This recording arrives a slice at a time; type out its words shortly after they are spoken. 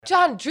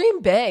John,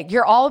 dream big.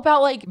 You're all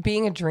about like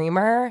being a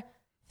dreamer.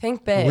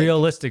 Think big.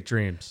 Realistic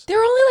dreams.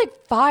 They're only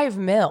like $5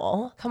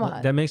 million. Come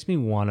on. That makes me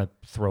want to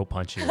throw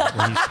punch you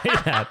when you say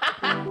that.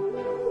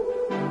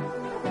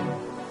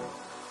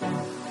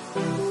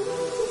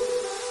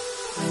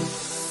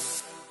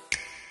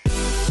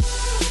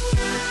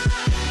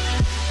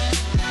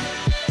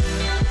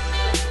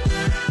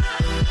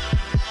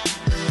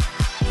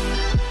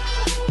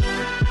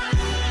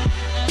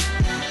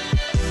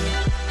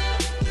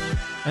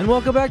 And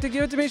welcome back to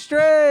Give It To Me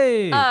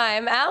Straight.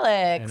 I'm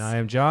Alex. And I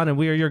am John, and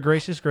we are your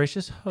gracious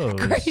hosts.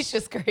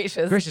 Gracious.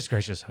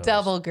 Gracious hosts.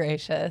 Double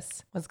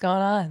gracious. What's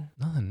going on?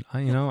 Nothing.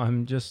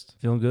 I'm just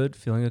feeling good,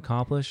 feeling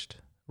accomplished,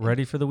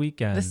 ready for the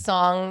weekend. The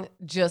song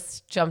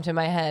just jumped in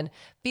my head.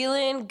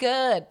 Feeling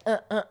good.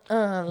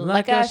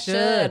 Like I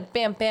should.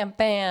 Bam, bam,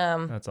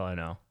 bam. That's all I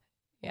know.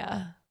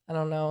 Yeah. I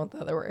don't know the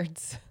other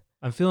words.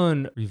 I'm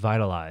feeling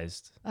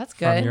revitalized. That's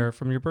good.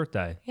 From your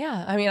birthday.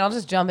 Yeah. I mean, I'll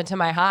just jump into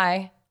my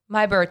high.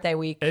 My birthday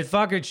week. It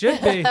fucking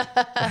should be.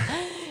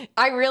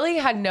 I really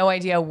had no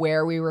idea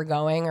where we were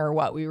going or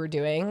what we were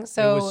doing.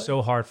 So it was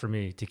so hard for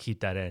me to keep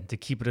that in, to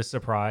keep it a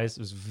surprise. It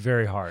was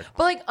very hard.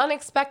 But like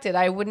unexpected.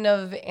 I wouldn't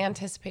have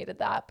anticipated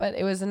that. But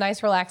it was a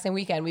nice, relaxing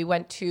weekend. We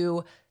went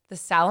to the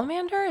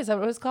Salamander. Is that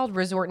what it was called?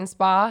 Resort and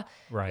Spa.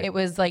 Right. It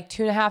was like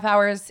 2.5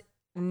 hours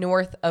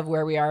north of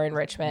where we are in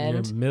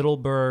Richmond. Near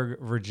Middleburg,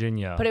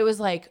 Virginia. But it was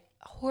like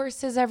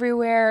horses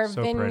everywhere,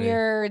 So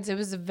vineyards. Pretty. It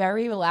was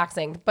very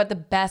relaxing. But the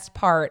best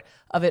part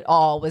of it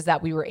all was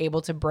that we were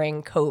able to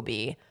bring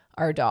Kobe,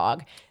 our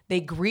dog.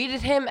 They greeted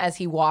him as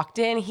he walked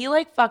in. He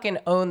like fucking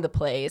owned the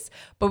place.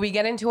 But we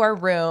get into our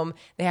room.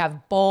 They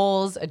have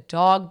bowls, a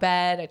dog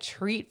bed, a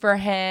treat for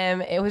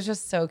him. It was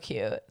just so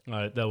cute.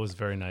 That was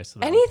very nice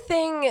of them.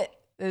 Anything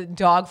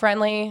dog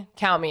friendly,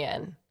 count me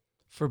in.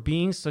 For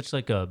being such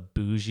like a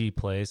bougie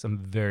place, I'm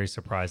very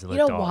surprised they let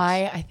You know dogs.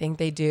 why I think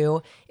they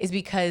do is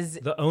because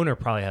the owner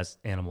probably has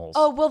animals.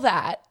 Oh, well,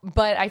 that.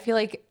 But I feel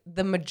like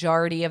the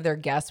majority of their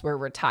guests were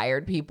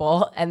retired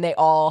people and they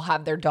all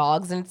have their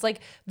dogs. And it's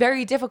like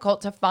very difficult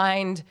to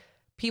find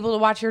people to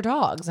watch your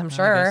dogs, I'm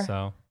sure. I guess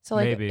so. So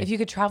like Maybe. if you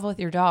could travel with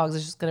your dogs,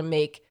 it's just going to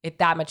make it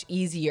that much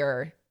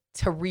easier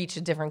to reach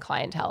a different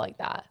clientele like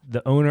that.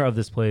 The owner of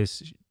this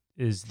place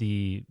is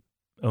the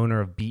owner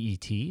of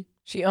BET.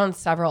 She owns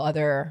several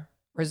other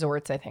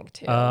resorts, I think,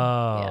 too.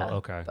 Oh,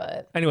 okay.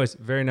 But anyways,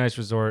 very nice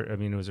resort. I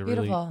mean, it was a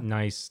Beautiful. really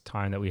nice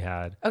time that we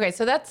had. okay,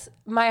 so that's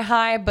my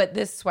high, but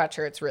this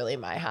sweatshirt's really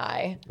my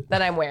high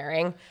that I'm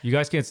wearing. You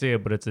guys can't see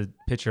it, but it's a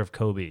picture of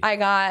Kobe.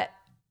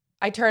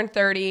 I turned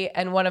 30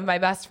 and one of my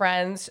best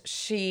friends,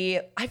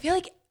 I feel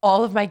like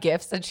all of my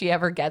gifts that she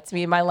ever gets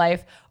me in my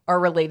life are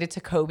related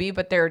to Kobe,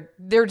 but they're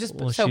just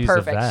so she's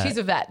perfect. a vet. She's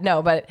a vet.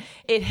 No, but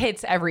it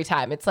hits every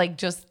time. It's like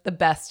just the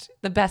best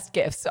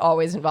gifts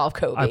always involve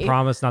Kobe. I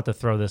promise not to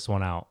throw this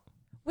one out.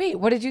 Wait,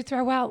 what did you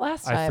throw out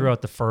last time? I threw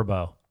out the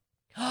Furbo.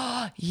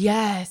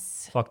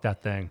 Yes. Fuck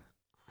that thing.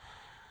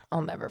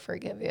 I'll never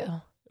forgive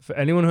you. For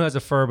anyone who has a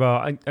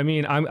Furbo,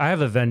 I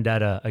have a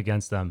vendetta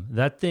against them.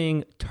 That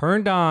thing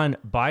turned on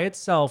by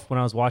itself when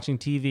I was watching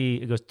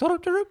TV. It goes,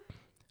 "Turup-turup."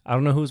 I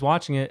don't know who's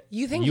watching it.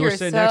 You think were you're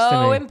sitting next to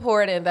so me.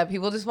 important that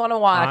people just want to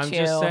watch I'm you.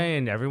 just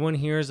saying, everyone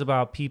hears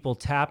about people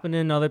tapping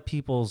in other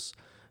people's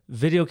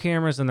video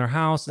cameras in their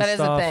house and That is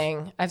stuff. a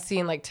thing. I've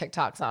seen like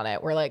TikToks on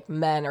it where like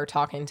men are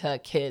talking to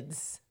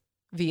kids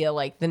via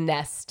like the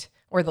Nest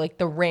or like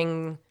the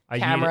Ring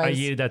cameras. I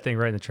yeeted that thing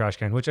right in the trash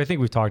can, which I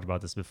think we've talked about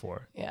this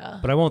before. Yeah.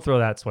 But I won't throw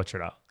that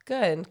sweatshirt out.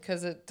 Good,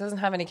 because it doesn't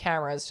have any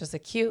cameras, just a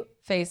cute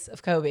face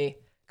of Kobe,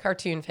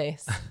 cartoon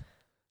face.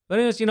 But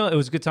anyways, it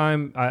was a good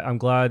time. I'm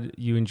glad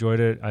you enjoyed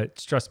it. It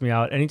stressed me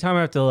out. Anytime I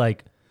have to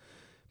like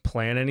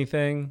plan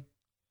anything,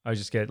 I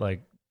just get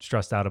like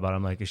stressed out about it.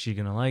 I'm like, is she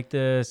gonna like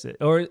this?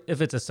 Or if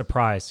it's a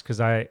surprise,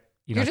 because I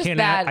can't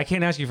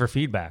ask you for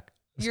feedback.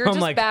 You're So I'm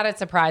just like, bad at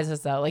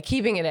surprises though, like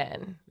keeping it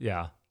in.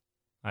 yeah.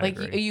 I Like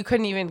agree. you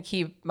couldn't even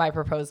keep my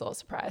proposal a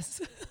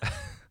surprise.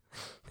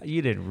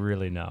 You didn't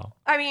really know.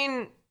 I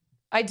mean,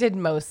 I did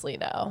mostly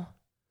know.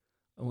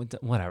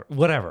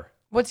 Whatever.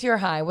 What's your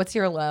high? What's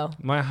your low?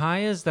 My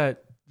high is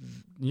that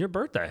your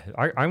birthday.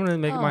 I'm going to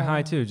make it my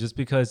high too, just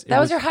because That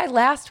was your high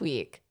last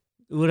week.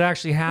 It would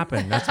actually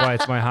happen. That's why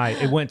it's my high.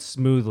 It went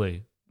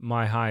smoothly.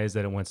 My high is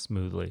that it went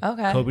smoothly.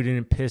 Okay. Kobe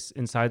didn't piss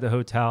inside the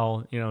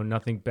hotel.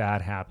 Nothing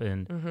bad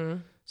happened. Mm-hmm.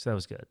 So that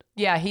was good.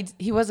 Yeah,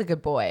 he was a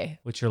good boy.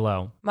 What's your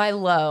low? My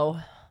low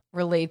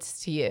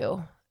relates to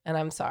you, and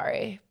I'm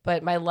sorry,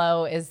 but my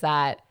low is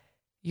that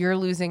you're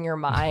losing your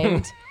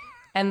mind.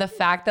 And the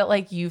fact that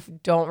like you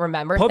don't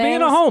remember Put things. me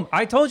in a home.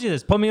 I told you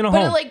this. Put me in a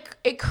home. But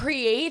it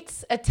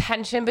creates a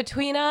tension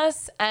between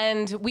us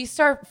and we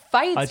start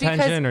fights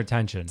Attention or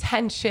tension?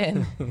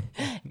 Tension.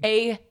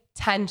 A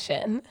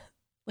tension.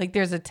 Like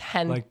there's a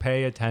Like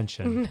pay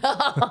attention.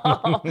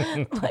 No.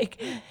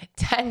 Like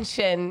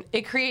tension.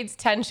 It creates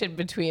tension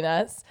between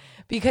us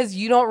because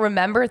you don't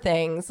remember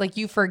things. Like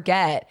you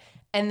forget.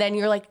 And then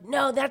you're like,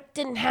 no, that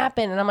didn't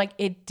happen. And I'm like,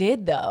 it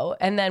did though.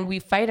 And then we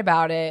fight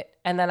about it.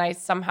 And then I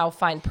somehow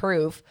find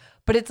proof.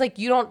 But it's like,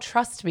 you don't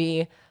trust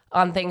me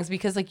on things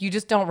because like you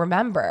just don't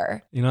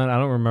remember. You know what? I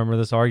don't remember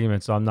this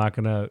argument, so I'm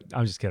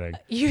just kidding.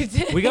 You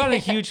did. We got in a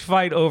huge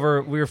fight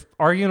we were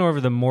arguing over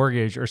the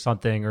mortgage or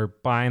something, or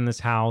buying this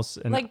house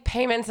and like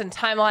payments and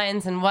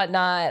timelines and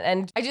whatnot.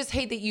 And I just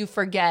hate that you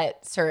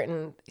forget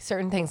certain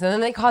things and then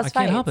they cause fights.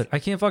 I can't help it. I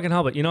can't fucking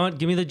help it. You know what?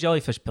 Give me the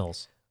jellyfish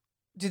pills.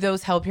 Do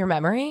those help your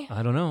memory?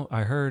 I don't know.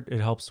 I heard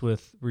it helps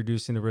with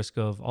reducing the risk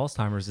of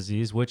Alzheimer's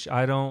disease, which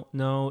I don't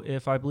know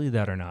if I believe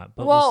that or not.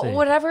 But we'll see.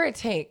 Whatever it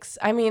takes.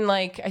 I mean,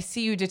 like, I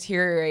see you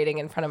deteriorating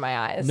in front of my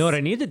eyes. No, what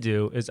I need to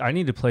do is I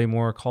need to play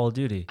more Call of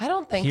Duty. I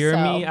don't think Hear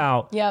so. me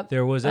out. Yep.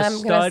 There was a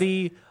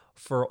study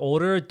for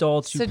older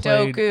adults who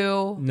played...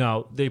 Sudoku.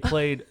 No,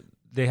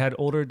 they had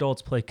older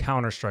adults play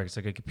Counter-Strike. It's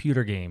like a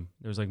computer game.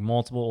 There was like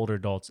multiple older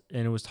adults.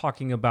 And it was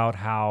talking about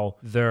how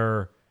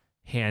their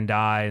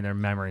hand-eye and their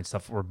memory and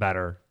stuff were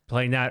better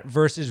playing that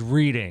versus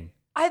reading.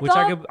 I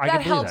thought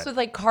that helps with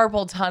like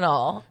carpal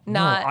tunnel.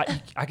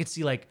 I could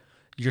see like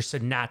your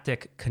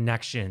synaptic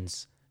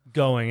connections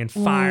going and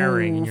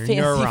firing in your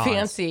neurons.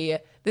 Fancy.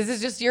 This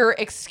is just your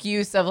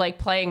excuse of like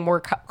playing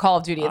more Call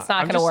of Duty. It's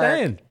not going to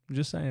work. I'm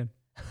just saying.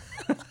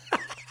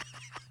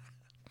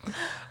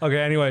 Okay,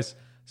 anyways,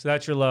 so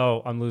that's your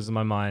low. I'm losing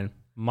my mind.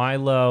 My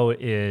low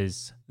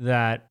is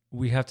that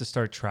we have to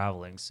start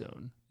traveling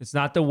soon. It's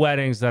not the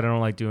weddings that I don't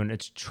like doing.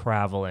 It's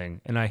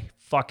traveling. And I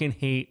fucking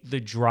hate the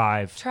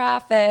drive.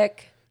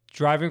 Traffic.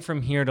 Driving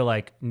from here to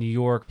like New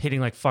York, hitting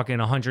like fucking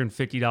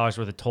 $150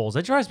 worth of tolls.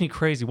 That drives me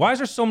crazy. Why is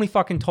there so many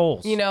fucking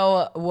tolls? You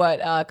know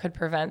what could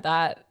prevent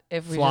that?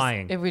 If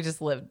we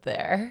just lived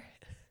there.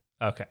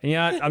 Okay.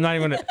 Yeah, I'm not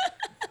even gonna...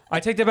 I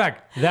take that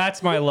back.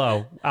 That's my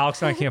low.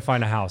 Alex and I can't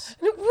find a house.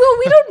 Well,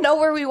 we don't know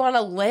where we want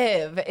to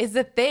live is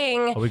the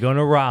thing. Are we going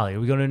to Raleigh? Are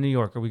we going to New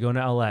York? Are we going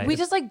to LA? We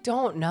just like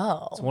don't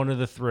know. It's one of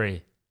the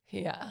three.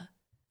 Yeah.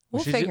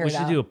 We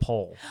should do a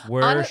poll.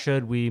 Where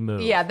should we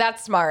move? Yeah,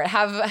 that's smart.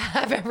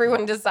 Have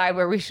everyone decide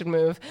where we should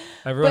move.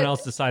 Everyone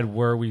else decide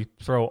where we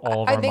throw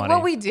all of our money. I think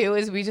what we do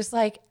is we just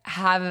like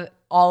have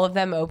all of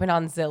them open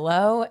on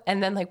Zillow,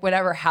 and then like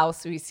whatever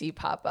house we see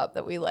pop up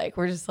that we like,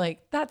 we're just like,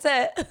 that's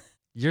it.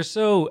 You're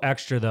so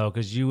extra though,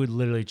 because you would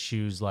literally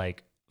choose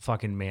like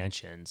fucking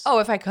mansions. Oh,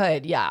 if I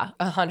could, yeah,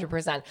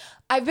 100%.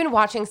 I've been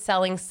watching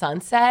Selling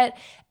Sunset,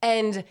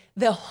 and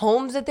the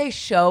homes that they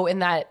show in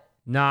that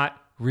not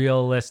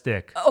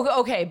realistic.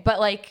 Okay, but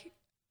like,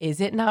 is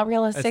it not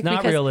realistic? It's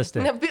not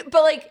realistic. No, but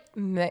like,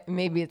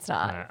 maybe it's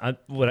not.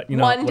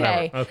 One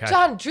day, okay.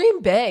 John,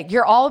 dream big.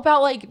 You're all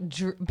about like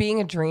being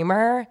a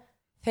dreamer.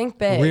 Think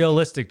big.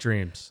 Realistic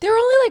dreams. They're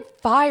only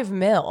like $5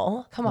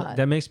 million. Come on.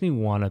 That makes me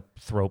want to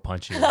throw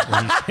punch you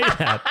when you say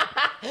that.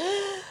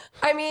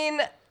 I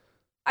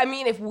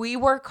mean, if we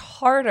work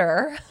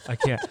harder. I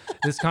can't.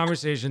 This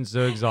conversation's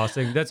so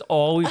exhausting. That's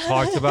all we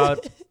talked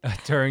about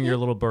during your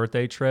little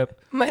birthday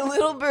trip. My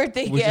little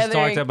birthday gathering. We just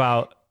talked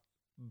about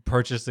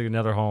purchasing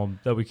another home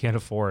that we can't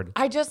afford.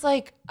 I just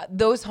like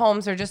those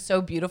homes are just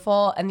so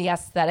beautiful, and the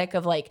aesthetic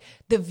of like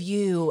the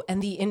view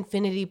and the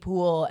infinity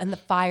pool and the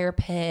fire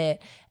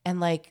pit and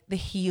like the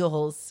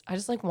heels. I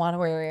just like want to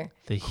wear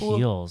the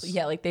heels.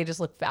 Yeah, like they just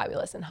look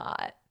fabulous and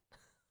hot.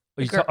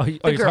 Are you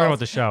talking about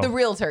the show? The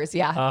realtors,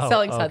 yeah.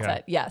 Selling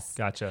Sunset, yes.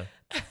 Gotcha.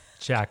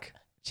 Check.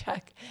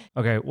 Check.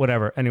 Okay,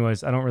 whatever.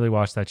 Anyways, I don't really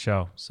watch that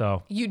show,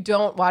 so. You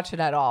don't watch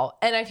it at all.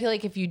 And I feel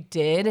like if you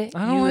did,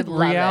 you would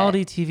love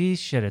reality it. TV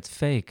shit. It's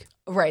fake.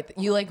 Right.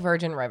 You like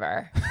Virgin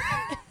River.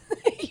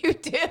 You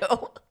do.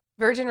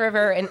 Virgin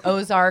River and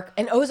Ozark.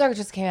 And Ozark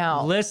just came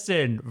out.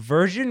 Listen,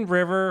 Virgin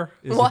River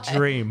is a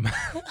dream.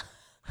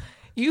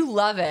 You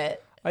love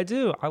it. I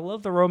do. I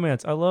love the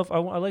romance. I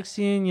like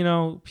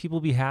seeing,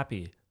 people be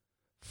happy.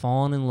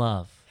 Falling in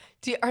love.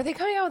 Are they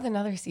coming out with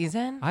another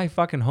season? I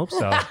fucking hope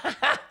so.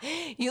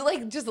 You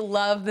like just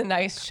love the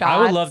nice shots.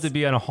 I would love to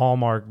be in a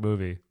Hallmark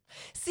movie.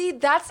 See,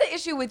 that's the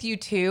issue with you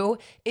too,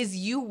 is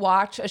you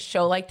watch a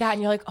show like that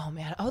and you're like, oh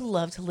man, I would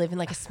love to live in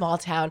like a small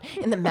town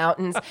in the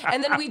mountains.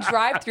 And then we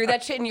drive through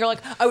that shit and you're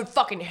like, I would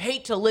fucking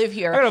hate to live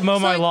here. I gotta mow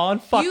my lawn.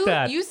 Fuck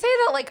that. You say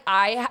that like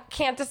I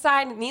can't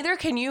decide. Neither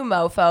can you,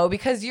 mofo,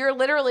 because you're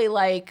literally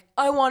like,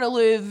 I want to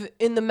live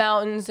in the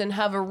mountains and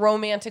have a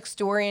romantic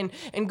story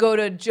and go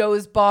to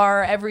Joe's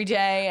bar every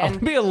day. And I'll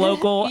be a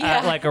local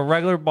at like a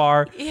regular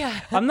bar. Yeah.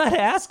 I'm not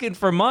asking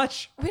for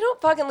much. We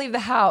don't fucking leave the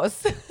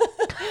house.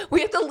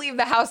 We have to leave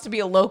the house to be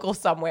a local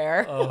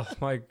somewhere. Oh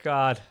my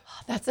God.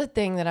 That's a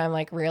thing that I'm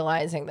like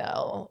realizing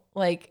though,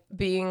 like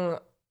being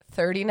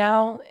 30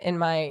 now in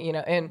my,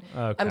 and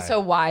okay. I'm so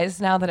wise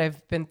now that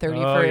I've been 30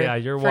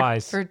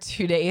 wise for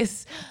 2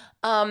 days.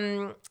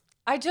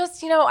 I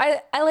just, I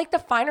like the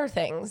finer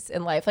things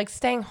in life, like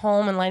staying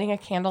home and lighting a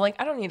candle. Like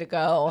I don't need to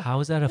go.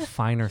 How is that a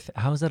finer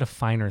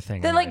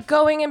thing? Then like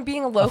going and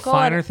being a local. A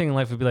finer thing in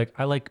life would be like,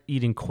 I like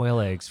eating quail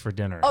eggs for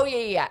dinner. Oh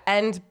yeah.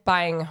 And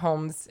buying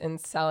homes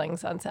and Selling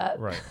Sunset.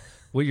 Right.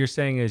 What you're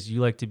saying is you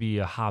like to be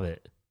a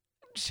hobbit.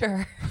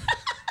 Sure.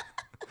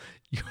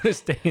 You want to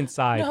stay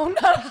inside. No,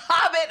 not a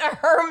hobbit, a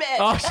hermit.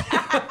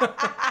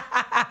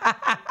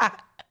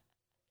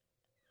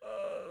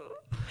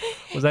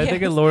 Oh, was I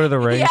thinking Lord of the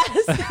Rings?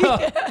 Yes.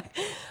 Yeah.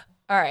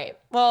 All right.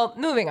 Well,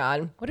 moving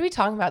on. What are we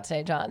talking about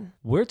today, John?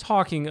 We're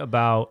talking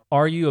about,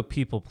 are you a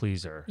people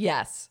pleaser?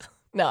 Yes.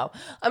 No,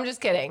 I'm just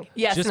kidding.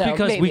 Yes, Just no,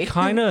 because maybe. we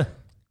kind of,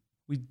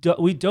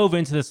 we dove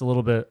into this a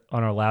little bit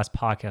on our last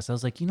podcast. I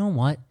was like, you know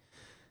what?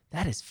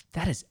 That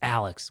is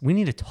Alex. We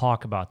need to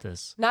talk about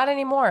this. Not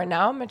anymore.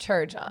 Now I'm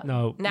mature, John.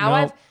 No.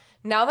 Now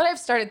that I've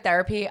started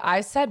therapy,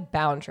 I set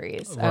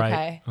boundaries.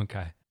 Right.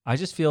 Okay. I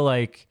just feel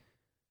like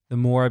the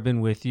more I've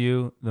been with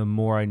you, the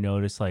more I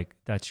notice like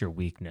that's your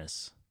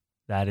weakness.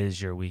 That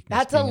is your weakness.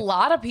 That's a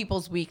lot of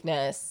people's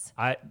weakness.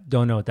 I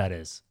don't know what that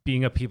is.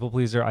 Being a people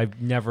pleaser, I've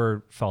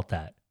never felt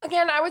that.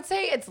 Again, I would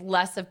say it's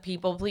less of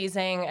people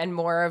pleasing and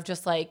more of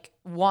just like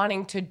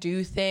wanting to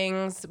do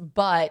things.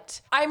 But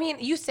I mean,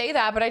 you say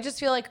that, but I just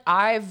feel like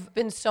I've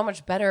been so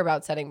much better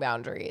about setting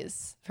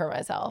boundaries for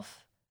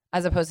myself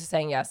as opposed to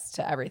saying yes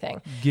to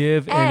everything.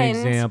 Give an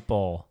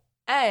example.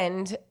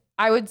 And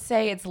I would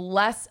say it's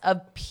less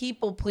of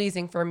people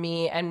pleasing for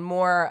me and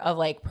more of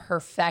like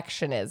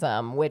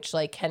perfectionism, which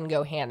like can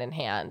go hand in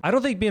hand. I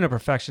don't think being a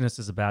perfectionist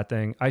is a bad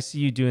thing. I see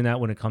you doing that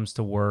when it comes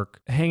to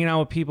work, hanging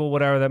out with people,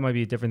 whatever, that might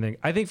be a different thing.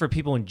 I think for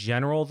people in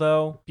general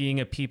though, being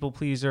a people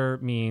pleaser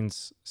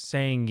means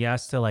saying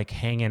yes to like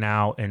hanging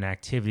out and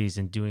activities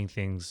and doing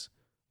things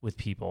with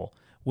people,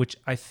 which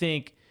I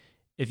think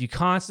if you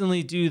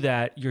constantly do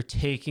that, you're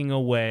taking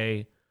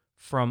away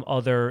from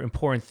other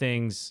important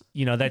things,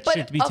 you know, that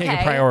should be taken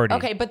priority.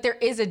 Okay, but there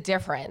is a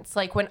difference.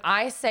 Like when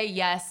I say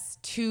yes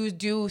to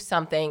do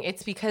something,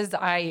 it's because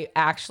I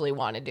actually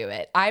want to do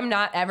it. I'm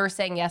not ever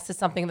saying yes to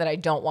something that I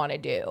don't want to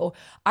do.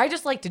 I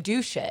just like to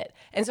do shit.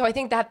 And so I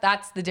think that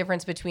that's the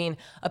difference between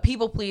a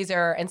people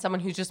pleaser and someone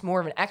who's just more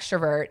of an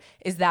extrovert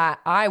is that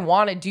I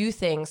want to do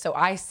things. So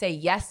I say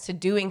yes to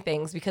doing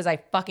things because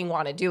I fucking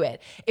want to do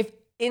it. If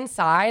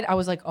inside, I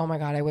was like, oh my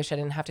God, I wish I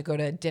didn't have to go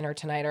to dinner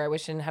tonight, or I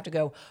wish I didn't have to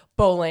go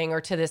bowling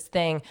or to this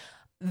thing.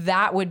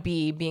 That would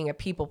be being a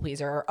people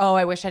pleaser. Or, oh,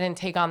 I wish I didn't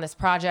take on this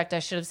project. I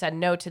should have said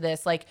no to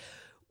this. Like,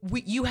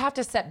 you have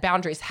to set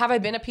boundaries. Have I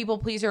been a people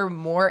pleaser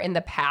more in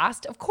the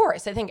past? Of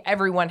course. I think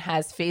everyone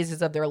has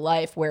phases of their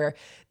life where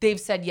they've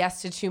said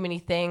yes to too many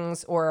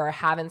things or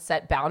haven't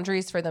set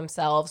boundaries for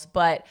themselves.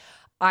 But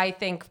I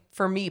think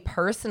for me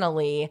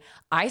personally,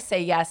 I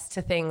say yes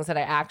to things that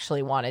I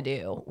actually want to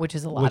do, which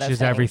is a lot of things. Which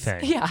is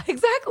everything. Yeah,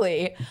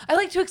 exactly. I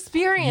like to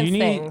experience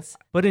things.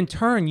 But in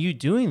turn, you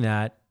doing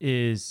that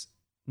is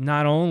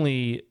not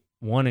only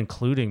one,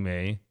 including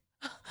me,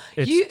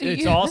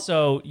 it's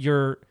also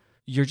you're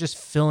just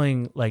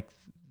feeling like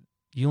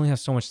you only have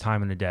so much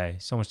time in a day,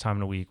 so much time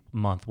in a week,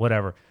 month,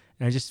 whatever.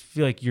 And I just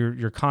feel like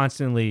you're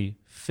constantly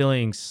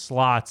filling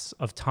slots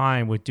of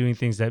time with doing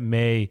things that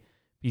may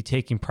be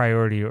taking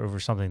priority over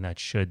something that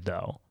should,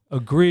 though.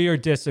 Agree or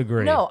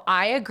disagree? No,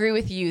 I agree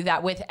with you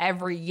that with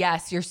every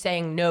yes, you're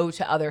saying no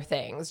to other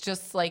things.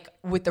 Just like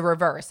with the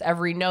reverse,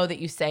 every no that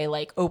you say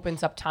like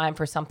opens up time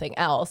for something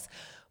else.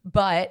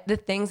 But the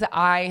things that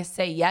I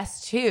say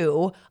yes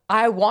to,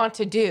 I want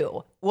to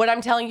do. What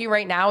I'm telling you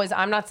right now is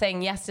I'm not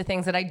saying yes to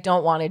things that I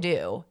don't want to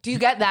do. Do you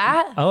get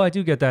that? Oh, I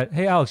do get that.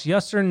 Hey, Alex,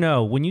 yes or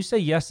no? When you say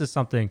yes to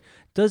something,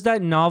 does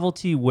that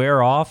novelty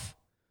wear off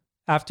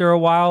after a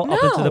while? No.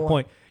 Up until the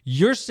point?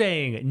 You're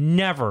saying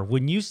never.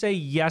 When you say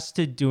yes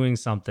to doing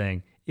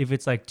something, if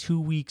it's like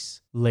 2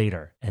 weeks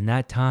later and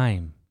that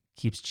time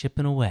keeps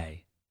chipping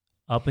away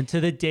up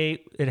until the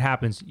date it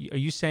happens, are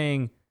you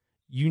saying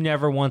you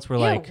never once were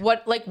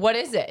what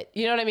is it?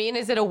 You know what I mean?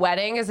 Is it a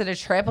wedding? Is it a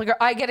trip? Like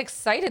I get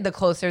excited the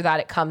closer that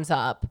it comes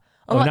up.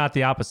 Not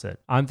the opposite.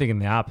 I'm thinking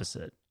the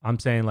opposite. I'm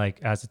saying like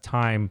as the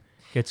time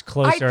gets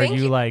closer,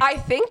 I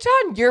think,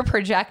 John, you're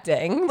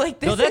projecting. Like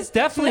this. No, that's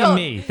definitely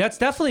me. That's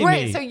definitely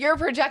right, me. So you're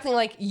projecting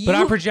like you. But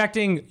I'm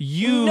projecting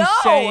you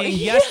saying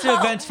yes to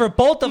events for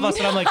both of us,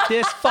 and I'm like,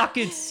 this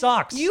fucking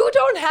sucks. You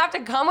don't have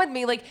to come with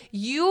me. Like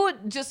you,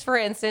 just for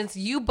instance,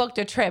 you booked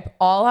a trip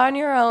all on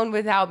your own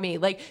without me.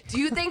 Like, do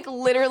you think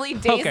literally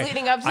days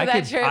leading up to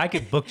that trip? I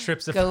could book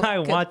trips if I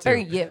want to. For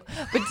you,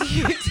 but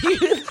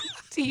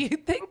do you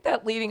think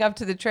that leading up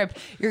to the trip,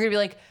 you're gonna be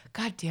like,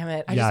 God damn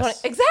it. I just want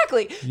to.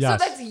 Exactly. Yes.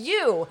 So that's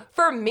you.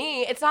 For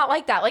me, it's not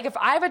like that. Like if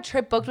I have a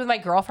trip booked with my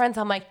girlfriends,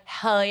 I'm like,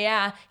 hell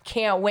yeah,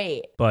 can't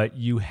wait. But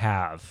you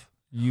have.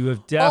 You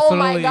have definitely. Oh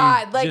my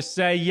God. Like, just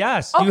say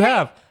yes. Okay, you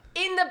have.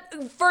 In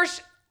the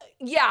first.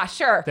 Yeah,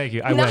 sure. Thank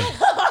you. I win.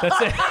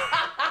 That's it.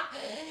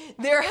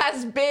 There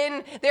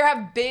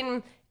have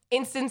been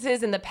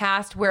instances in the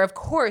past where, of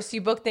course, you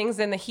book things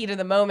in the heat of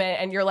the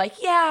moment and you're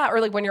like, yeah,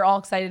 or like when you're all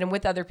excited and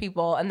with other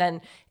people, and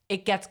then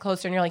it gets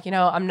closer and you're like,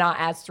 I'm not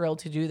as thrilled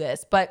to do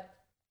this. But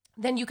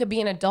then you could be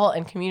an adult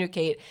and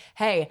communicate,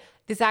 hey,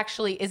 this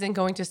actually isn't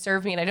going to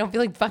serve me and I don't feel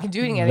like fucking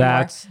doing it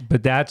anymore.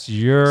 That's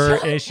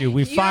your issue.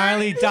 We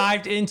finally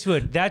dived into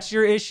it. That's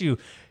your issue.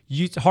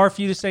 It's hard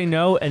for you to say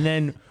no, and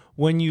then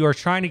when you are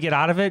trying to get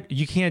out of it,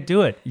 you can't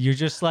do it. You're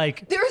just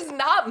like... There's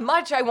not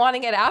much I want to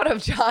get out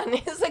of, John.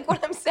 It's like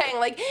what I'm saying.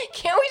 Like,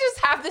 can't we just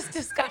have this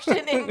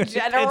discussion in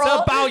general?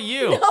 It's about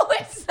you. No,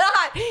 it's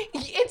not.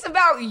 It's about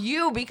about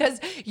you because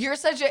you're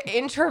such an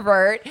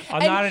introvert.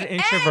 I'm not an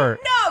introvert.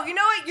 No, you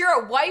know what?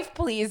 You're a wife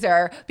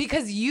pleaser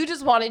because you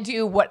just want to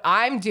do what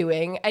I'm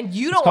doing and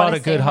you don't It's called want a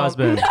to good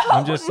husband. No,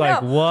 I'm just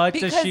like, what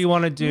does she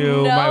want to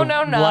do? My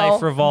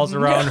life revolves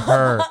around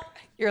her.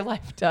 Your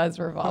life does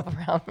revolve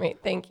around me.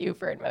 Thank you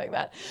for admitting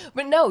that.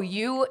 But no,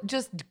 you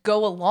just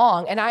go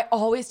along. And I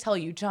always tell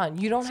you, John,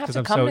 you don't have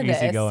to come to this.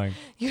 Because I'm so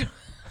easygoing.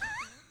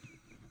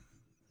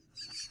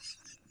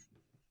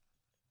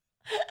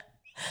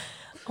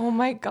 Oh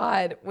my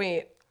God.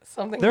 Wait.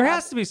 Something there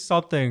has to be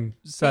something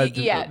said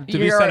to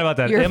be said about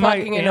that. Am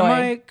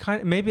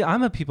I maybe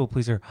I'm a people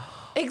pleaser.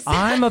 Exactly.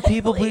 I'm a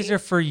people pleaser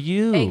for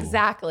you.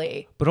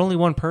 Exactly. But only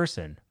one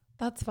person.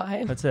 That's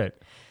fine. That's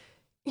it.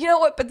 You know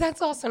what? But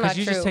that's also not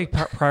true. Because you just take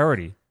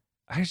priority.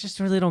 I just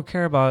really don't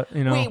care about,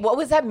 Wait, what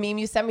was that meme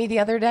you sent me the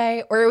other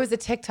day? Or it was a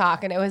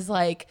TikTok and it was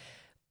like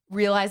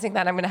realizing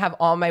that I'm going to have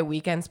all my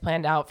weekends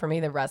planned out for me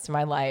the rest of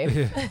my life.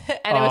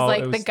 And it was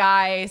like the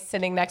guy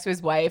sitting next to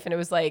his wife and it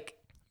was like,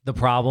 the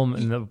problem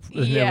and it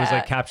was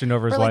like captioned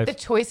over his like wife. The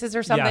choices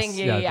or something.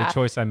 Yeah, the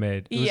choice I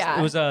made.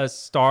 It was a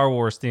Star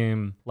Wars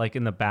theme, like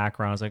in the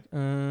background. I was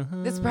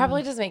like, This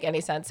probably doesn't make any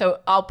sense. So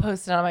I'll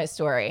post it on my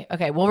story.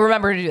 Okay, we'll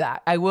remember to do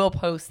that. I will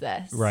post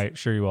this. Right,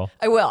 sure you will.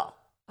 I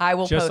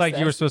will Just post like this.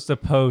 You were supposed to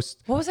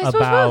post what was I supposed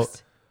to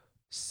post?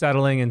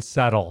 Settling and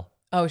settle.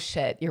 Oh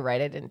shit, you're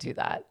right. I didn't do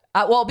that.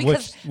 Well,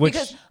 because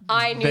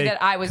I knew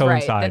that I was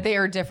right, that they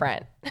are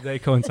different. They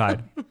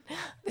coincide.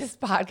 This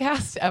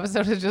podcast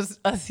episode is just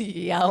us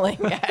yelling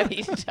at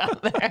each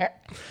other.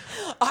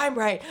 I'm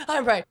right.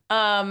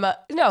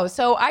 No,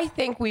 so I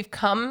think we've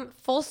come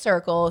full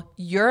circle.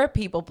 You're a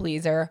people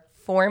pleaser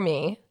for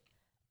me.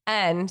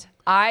 And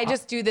I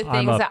just do the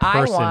things that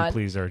I want.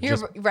 Pleaser, you're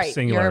just right.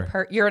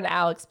 Singular. You're an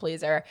Alex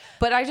pleaser.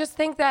 But I just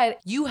think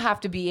that you have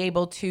to be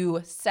able to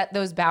set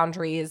those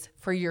boundaries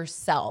for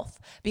yourself.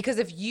 Because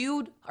if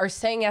you are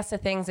saying yes to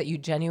things that you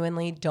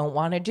genuinely don't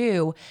want to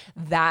do,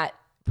 that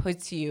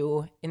puts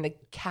you in the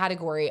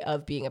category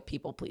of being a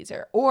people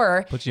pleaser.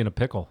 Or puts you in a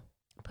pickle.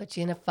 Puts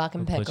you in a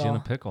fucking pickle. Puts you in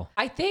a pickle.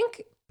 I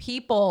think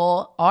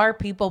people are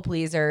people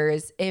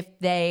pleasers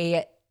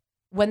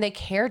when they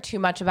care too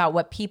much about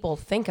what people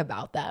think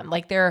about them.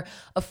 Like they're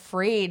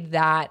afraid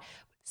that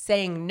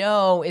saying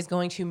no is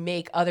going to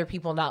make other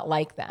people not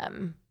like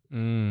them.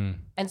 And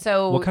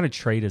so what kind of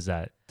trait is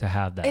that to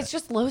have that? It's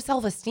just low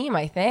self-esteem,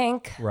 I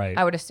think. Right.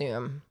 I would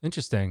assume.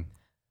 Interesting.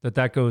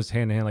 That goes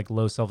hand in hand, like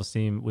low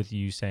self-esteem with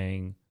you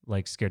saying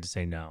like scared to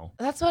say no.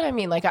 That's what I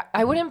mean. Like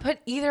I wouldn't put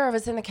either of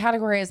us in the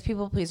category as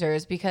people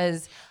pleasers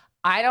because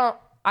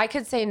I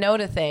could say no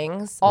to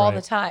things all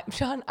the time.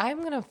 Sean,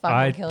 I'm going to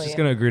fucking kill you. I'm just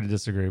going to agree to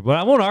disagree. But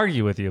I won't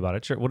argue with you about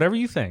it. Sure. Whatever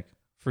you think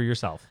for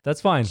yourself.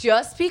 That's fine.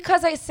 Just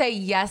because I say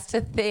yes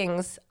to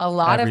things, a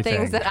lot of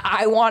things that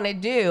I want to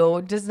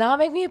do does not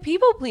make me a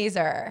people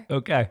pleaser.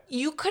 Okay.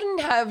 You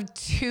couldn't have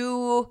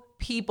two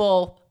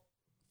people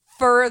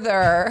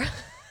further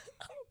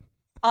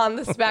on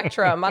the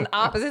spectrum, on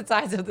opposite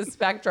sides of the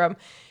spectrum.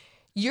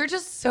 You're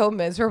just so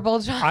miserable,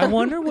 John. I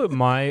wonder what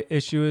my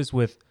issue is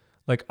with...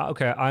 Like,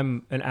 okay,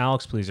 I'm an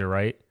Alex pleaser,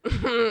 right?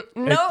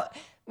 No.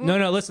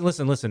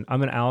 Listen.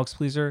 I'm an Alex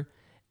pleaser.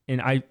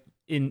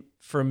 And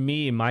for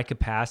me, in my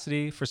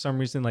capacity, for some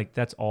reason, like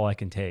that's all I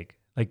can take.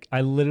 Like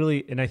I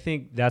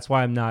think that's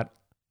why I'm not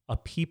a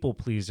people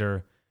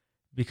pleaser,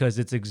 because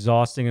it's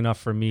exhausting enough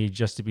for me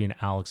just to be an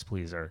Alex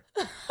pleaser.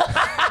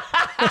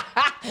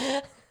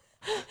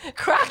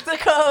 Crack the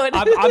code.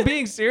 I'm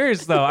being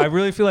serious though. I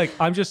really feel like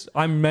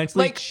I'm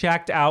mentally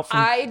checked out.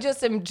 I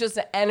just am just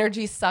an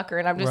energy sucker,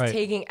 and I'm just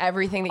taking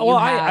everything that you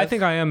have. I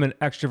think I am an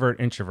extrovert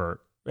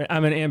introvert.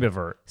 I'm an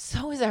ambivert.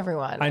 So is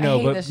everyone. I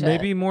know, but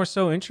maybe more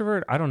so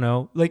introvert. I don't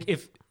know. Like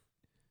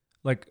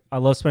I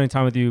love spending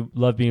time with you,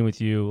 love being with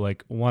you,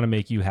 like want to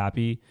make you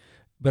happy,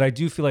 but I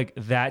do feel like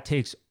that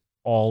takes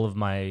all of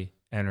my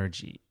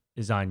energy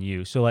is on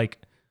you. So like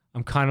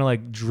I'm kind of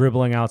like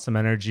dribbling out some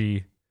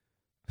energy.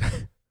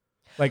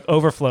 Like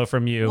overflow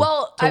from you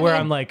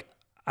I'm like,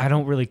 I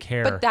don't really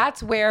care. But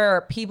that's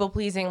where people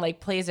pleasing like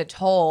plays a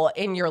toll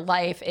in your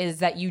life, is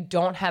that you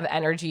don't have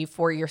energy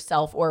for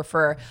yourself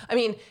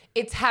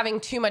it's having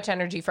too much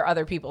energy for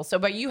other people. So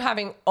by you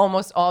having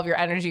almost all of your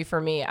energy for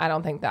me, I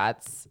don't think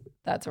that's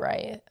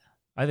right.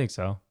 I think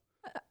so.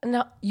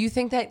 No, you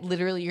think that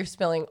literally you're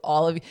spilling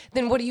all of you.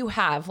 Then what do you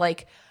have?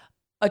 Like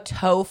a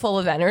toe full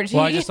of energy?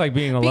 Well, I just like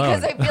being alone.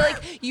 Because I feel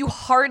like you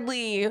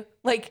hardly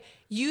like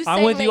you saying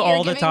I'm with that you you're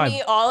all the giving time.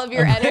 me all of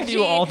your energy. With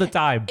you all the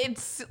time.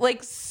 It's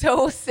like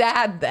so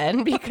sad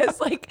then,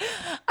 because like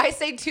I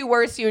say two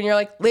words to you and you're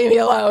like, leave me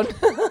alone.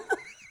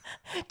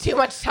 Too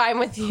much time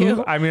with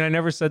you. I mean, I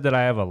never said that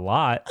I have a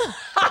lot.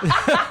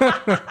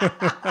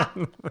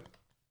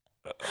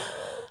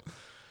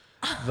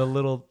 The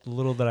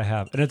little that I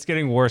have. And it's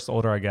getting worse the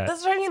older I get.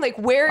 That's what I mean. Like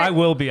where I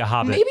will be a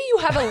hobbit. Maybe you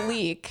have a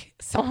leak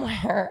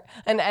somewhere,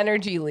 an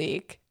energy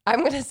leak. I'm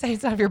going to say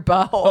it's out of your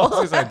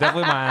butthole.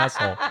 Definitely my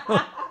asshole.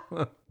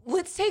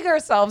 Let's take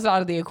ourselves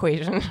out of the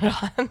equation,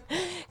 John,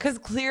 because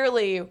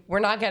clearly we're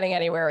not getting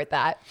anywhere with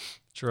that.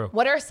 True.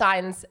 What are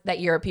signs that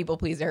you're a people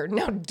pleaser?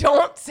 No,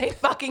 don't say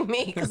fucking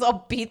me because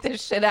I'll beat the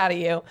shit out of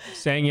you.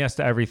 Saying yes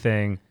to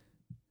everything.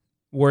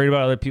 Worried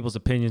about other people's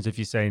opinions if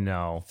you say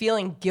no.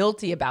 Feeling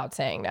guilty about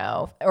saying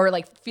no, or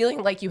like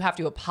feeling like you have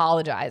to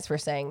apologize for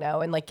saying no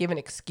and like give an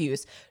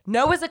excuse.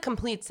 No is a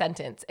complete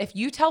sentence. If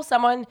you tell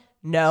someone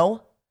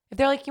no, if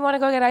they're like, you want to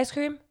go get ice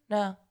cream?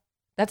 No.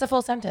 That's a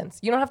full sentence.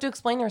 You don't have to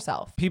explain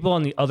yourself. People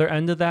on the other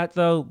end of that,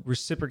 though,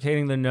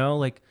 reciprocating the no,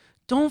 like,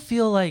 don't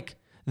feel like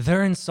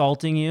they're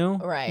insulting you.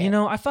 Right. You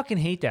know, I fucking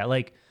hate that.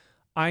 Like,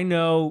 I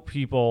know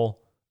people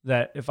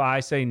that if I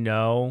say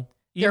no,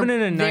 even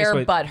in a nice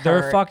way,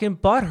 they're fucking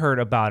butthurt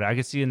about it. I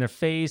can see it in their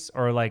face,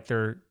 or like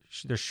they're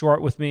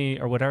short with me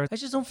or whatever. I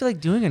just don't feel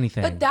like doing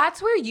anything. But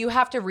that's where you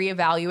have to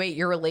reevaluate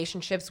your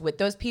relationships with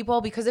those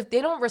people, because if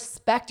they don't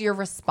respect your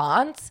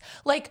response,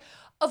 like,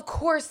 of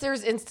course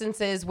there's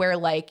instances where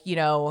like, you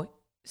know,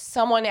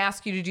 someone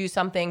asks you to do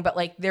something, but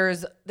like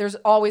there's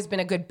always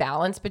been a good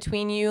balance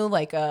between you,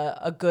 like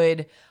a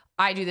good,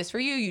 I do this for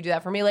you, you do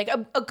that for me, like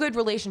a good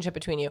relationship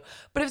between you.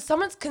 But if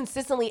someone's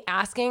consistently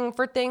asking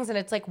for things and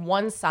it's like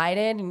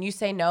one-sided and you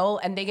say no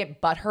and they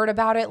get butthurt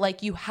about it,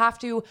 like you have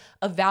to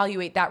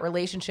evaluate that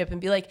relationship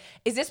and be like,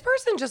 is this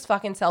person just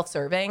fucking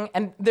self-serving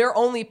and they're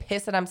only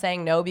pissed that I'm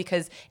saying no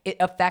because it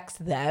affects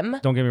them?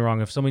 Don't get me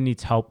wrong. If somebody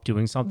needs help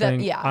doing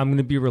something, I'm going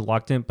to be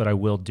reluctant, but I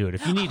will do it.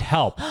 If you need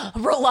help.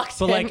 Reluctant,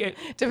 but like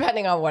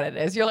depending on what it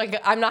is. You're like,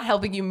 I'm not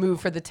helping you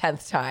move for the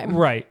 10th time.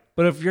 Right.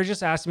 But if you're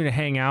just asking me to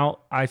hang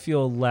out, I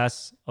feel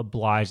less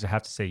obliged to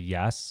have to say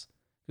yes.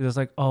 Because it's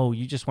like, oh,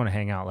 you just want to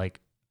hang out. Like,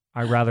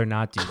 I'd rather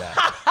not do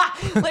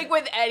that. Like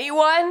with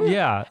anyone?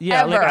 Yeah.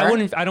 Ever.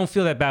 Like I don't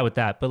feel that bad with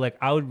that. But like,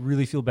 I would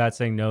really feel bad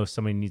saying no if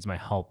somebody needs my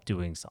help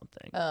doing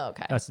something. Oh,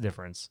 okay. That's the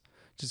difference.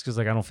 Just because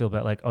like, I don't feel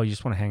bad. Like, oh, you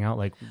just want to hang out?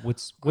 Like,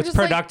 what's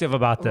productive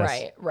about this?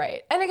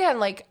 Right. And again,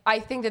 like, I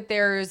think that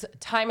there's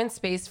time and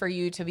space for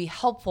you to be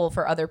helpful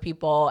for other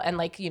people and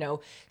like, you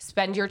know,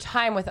 spend your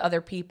time with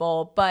other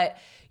people. But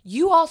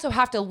you also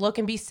have to look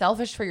and be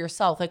selfish for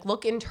yourself. Like,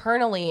 look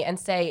internally and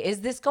say,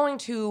 is this going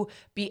to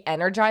be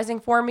energizing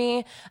for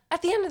me?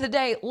 At the end of the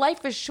day,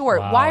 life is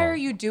short. Wow. Why are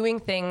you doing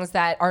things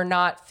that are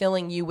not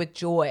filling you with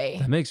joy?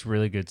 That makes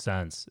really good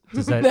sense.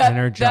 Does that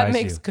energize you? That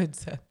makes good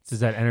sense. Does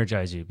that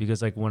energize you?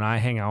 Because like when I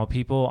hang out with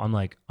people, I'm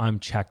like,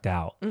 I'm checked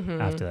out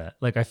after that.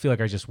 Like, I feel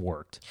like I just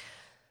worked.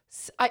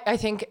 I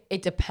think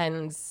it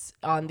depends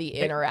on the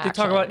interaction. They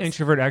talk about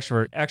introvert,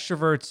 extrovert.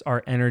 Extroverts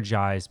are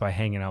energized by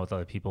hanging out with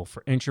other people.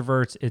 For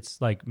introverts, it's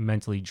like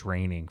mentally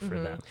draining for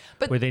them,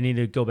 where they need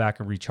to go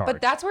back and recharge.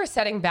 But that's where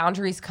setting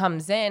boundaries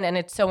comes in. And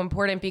it's so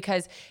important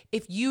because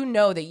if you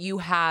know that you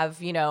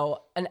have, you know,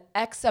 an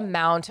X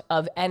amount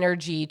of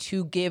energy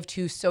to give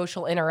to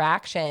social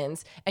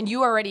interactions, and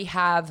you already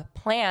have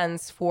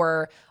plans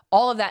for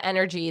all of that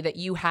energy that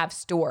you have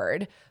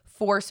stored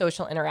for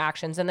social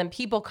interactions, and then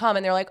people come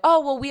and they're like, oh,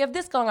 well, we have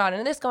this going on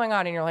and this going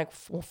on, and you're like,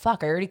 well,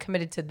 fuck, I already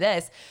committed to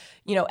this,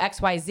 you know,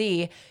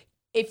 XYZ.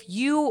 If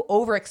you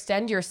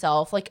overextend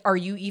yourself, like, are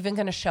you even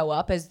going to show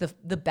up as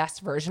the best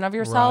version of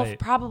yourself? Right.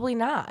 Probably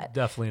not.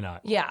 Definitely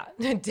not. Yeah,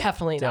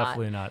 definitely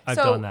not. I've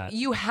so done that.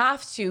 You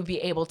have to be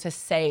able to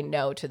say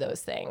no to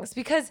those things,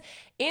 because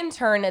in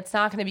turn, it's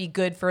not going to be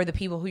good for the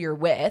people who you're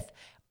with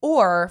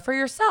or for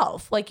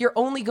yourself. Like, you're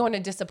only going to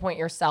disappoint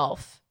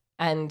yourself.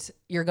 And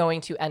you're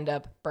going to end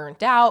up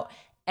burnt out,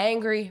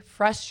 angry,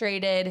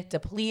 frustrated,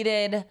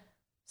 depleted.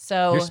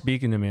 So you're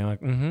speaking to me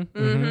like,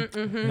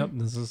 Yep,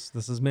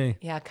 this is me.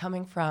 Yeah,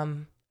 coming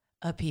from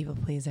a people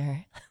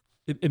pleaser.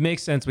 It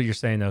makes sense what you're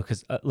saying though,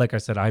 because like I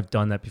said, I've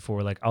done that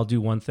before. Like, I'll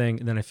do one thing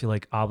and then I feel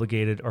like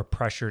obligated or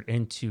pressured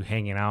into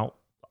hanging out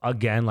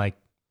again, like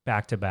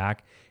back to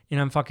back,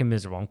 and I'm fucking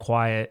miserable. I'm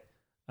quiet.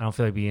 I don't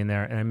feel like being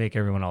there, and I make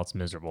everyone else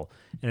miserable.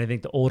 And I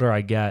think the older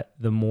I get,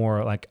 the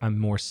more like I'm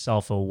more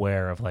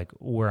self-aware of like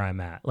where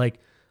I'm at. Like,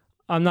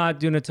 I'm not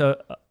doing it to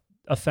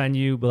offend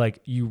you, but like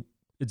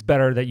it's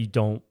better that you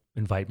don't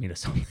invite me to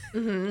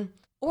something.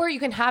 Or you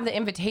can have the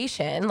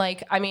invitation.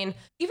 Like, I mean,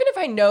 even if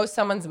I know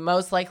someone's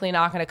most likely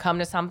not going to come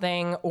to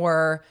something,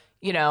 or,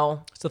 you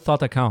know, it's the thought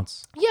that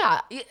counts.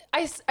 Yeah,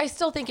 I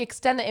still think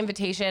extend the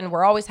invitation.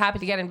 We're always happy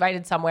to get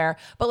invited somewhere.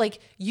 But like,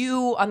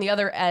 you on the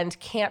other end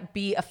can't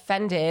be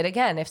offended.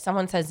 Again, if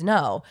someone says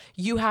no,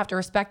 you have to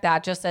respect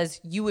that, just as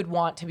you would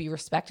want to be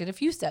respected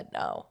if you said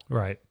no.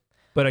 Right.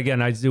 But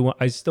again, I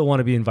still want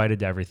to be invited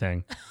to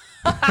everything.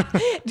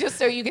 Just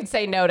so you can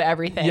say no to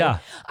everything. Yeah.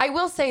 I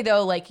will say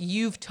though, like,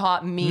 you've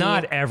taught me.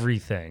 Not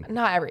everything.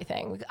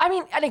 I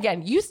mean, and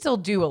again, you still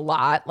do a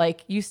lot.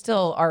 Like, you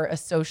still are a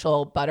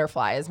social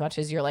butterfly as much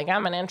as you're like,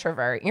 I'm an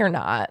introvert. You're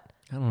not.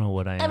 I don't know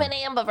what I am. I'm an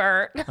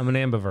ambivert. I'm an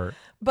ambivert.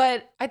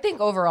 But I think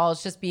overall,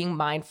 it's just being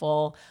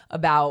mindful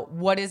about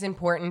what is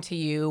important to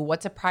you,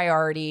 what's a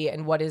priority,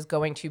 and what is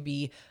going to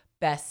be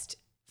best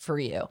for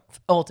you,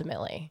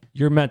 ultimately.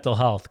 Your mental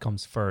health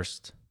comes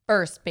first.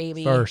 First,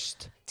 baby.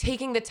 First.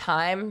 Taking the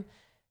time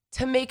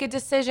to make a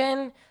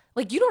decision.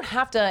 Like, you don't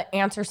have to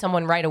answer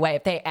someone right away.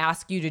 If they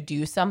ask you to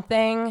do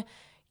something,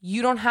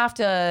 you don't have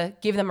to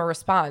give them a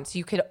response.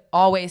 You could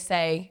always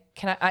say,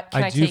 can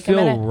I do take a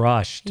minute? feel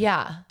rushed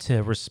Yeah.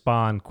 to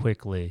respond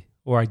quickly,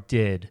 or I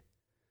did.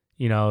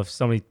 You know, if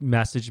somebody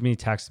messaged me,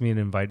 texted me, and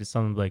invited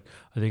someone, like,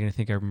 are they going to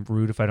think I'm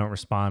rude if I don't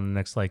respond in the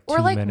next like 2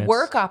 Or like minutes?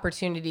 work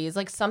opportunities,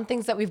 like some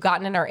things that we've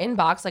gotten in our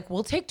inbox, like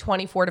we'll take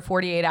 24 to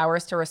 48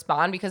 hours to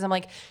respond because I'm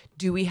like,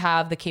 do we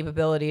have the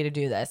capability to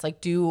do this?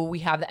 Like, do we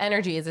have the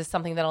energy? Is this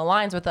something that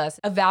aligns with us?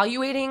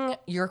 Evaluating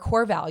your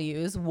core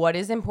values. What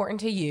is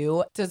important to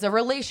you? Does a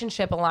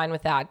relationship align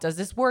with that? Does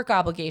this work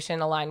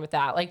obligation align with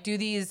that? Like, do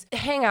these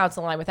hangouts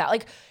align with that?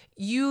 Like,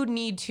 you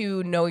need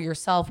to know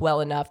yourself well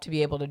enough to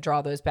be able to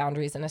draw those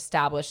boundaries and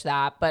establish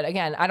that. But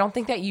again, I don't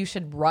think that you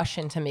should rush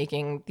into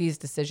making these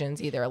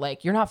decisions either.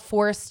 Like, you're not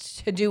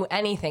forced to do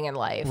anything in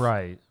life.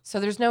 Right.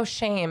 So there's no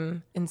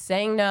shame in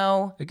saying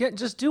no. Again,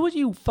 just do what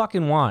you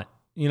fucking want.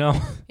 You know,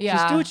 Yeah.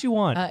 just do what you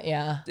want.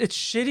 Yeah. It's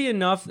shitty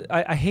enough.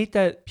 I hate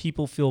that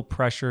people feel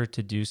pressure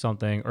to do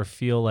something or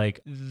feel like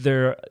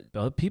they're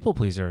a people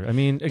pleaser. I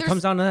mean, it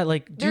comes down to that.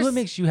 Like, do what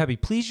makes you happy.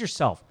 Please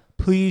yourself.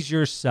 Please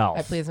yourself.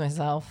 I please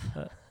myself.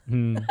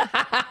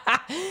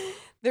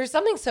 There's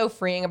something so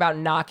freeing about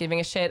not giving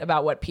a shit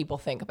about what people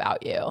think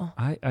about you.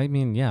 I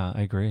mean, yeah,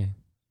 I agree.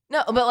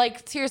 No, but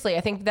like seriously,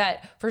 I think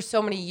that for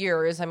so many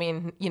years, I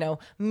mean, you know,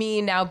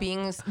 me now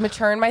being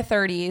mature in my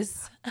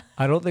 30s.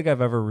 I don't think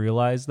I've ever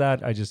realized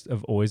that. I just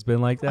have always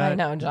been like that. I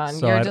know, John.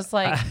 So You're just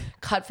like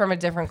cut from a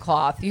different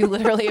cloth. You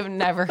literally have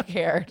never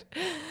cared.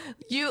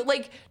 You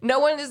like no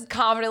one is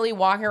confidently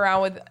walking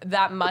around with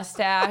that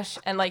mustache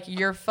and like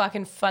your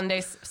fucking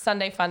Sunday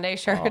fun day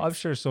shirt. Oh, I'm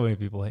sure so many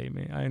people hate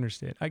me. I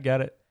understand. I get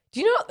it. Do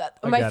you know that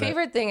my get it.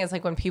 favorite thing is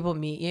like when people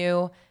meet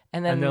you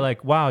and then And they're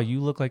like, wow, you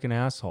look like an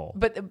asshole.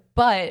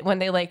 but when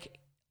they like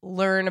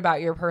learn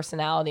about your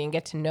personality and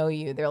get to know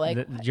you, they're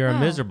like, You're a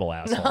miserable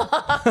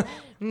asshole.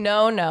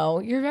 No,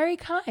 you're very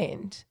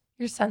kind.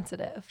 You're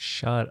sensitive.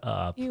 Shut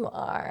up. You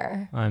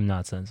are. I'm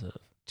not sensitive.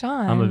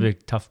 John. I'm a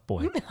big tough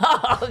boy.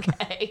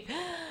 Okay.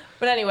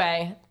 But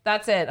anyway,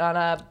 that's it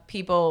on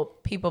people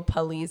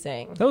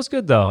policing. That was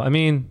good though. I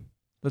mean,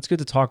 that's good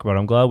to talk about.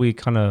 I'm glad we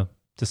kind of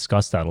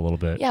discussed that a little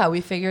bit. Yeah, we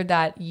figured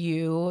that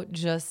you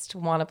just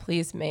want to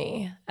please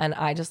me and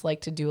I just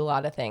like to do a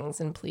lot of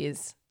things and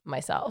please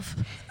myself.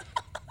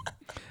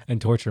 And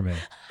torture me.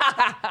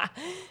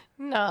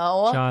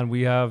 No. John,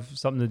 we have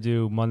something to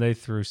do Monday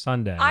through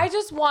Sunday. I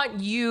just want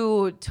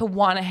you to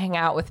want to hang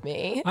out with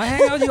me. I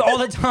hang out with you all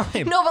the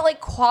time. No, but like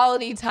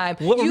quality time.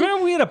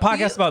 Remember we had a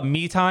podcast about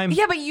me time?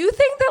 Yeah, but you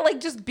think that like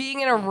just being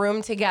in a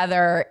room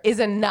together is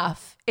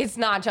enough. It's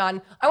not,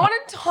 John. I want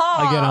to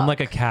talk. Again, I'm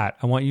like a cat.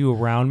 I want you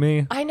around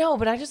me. I know,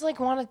 but I just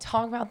like want to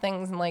talk about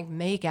things and like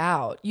make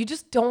out. You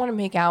just don't want to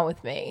make out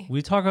with me.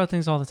 We talk about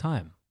things all the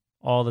time.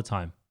 All the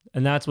time.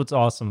 And that's what's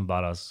awesome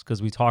about us,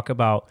 because we talk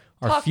about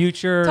our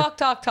future.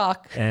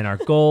 Talk. And our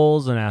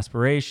goals and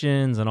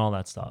aspirations and all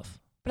that stuff.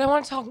 But I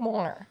want to talk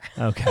more.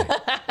 Okay.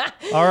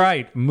 All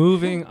right.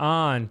 Moving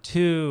on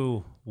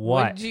to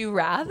what? Would you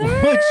rather?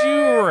 Would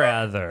you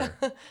rather?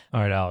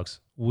 All right, Alex.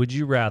 Would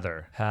you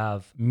rather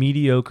have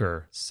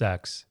mediocre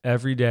sex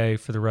every day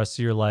for the rest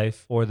of your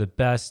life, or the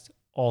best,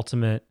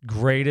 ultimate,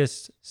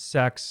 greatest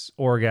sex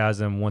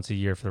orgasm once a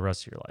year for the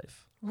rest of your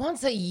life?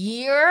 Once a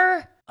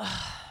year?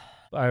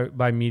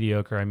 By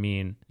mediocre, I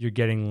mean you're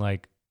getting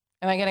like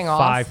Am I getting off?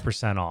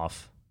 5%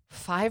 off.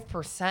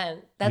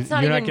 5%. That's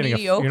not You're even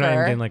mediocre. You're not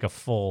even getting like a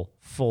full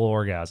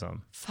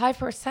orgasm.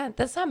 5%.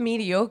 That's not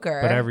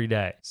mediocre. But every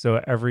day.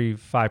 So every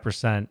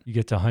 5%, you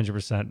get to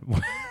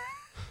 100%.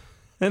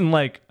 And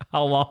like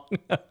how long?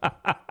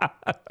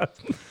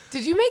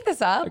 Did you make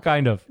this up?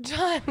 Kind of.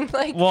 John,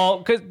 like Well,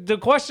 because the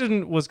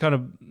question was kind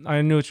of,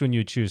 I knew which one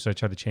you'd choose, so I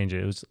tried to change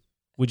it. It was,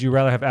 would you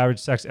rather have average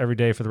sex every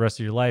day for the rest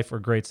of your life, or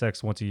great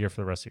sex once a year for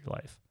the rest of your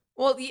life?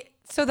 well,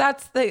 so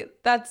that's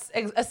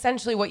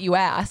essentially what you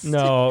asked.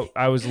 No,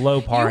 I was low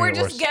par. You were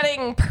just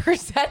getting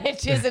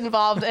percentages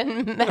involved,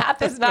 and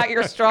math is not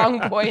your strong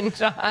point,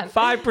 John.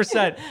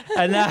 5%,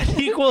 and that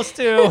equals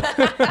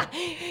to.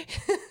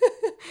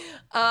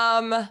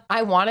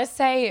 I want to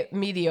say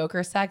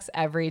mediocre sex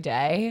every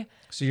day,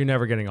 So you're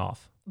never getting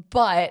off.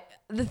 but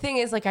the thing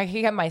is, like, I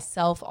can get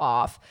myself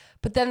off.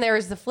 But then there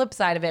is the flip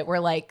side of it,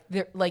 where like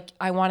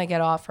I want to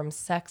get off from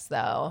sex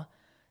though.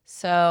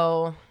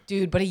 So,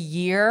 dude, but a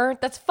year?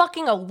 That's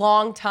fucking a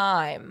long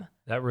time.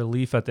 That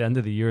relief at the end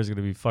of the year is going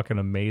to be fucking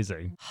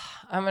amazing.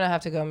 I'm gonna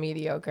have to go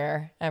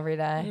mediocre every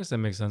I day. guess that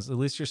makes sense. At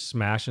least you're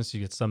smashing, so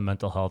you get some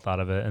mental health out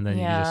of it, and then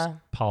you Yeah. just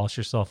polish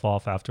yourself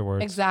off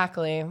afterwards.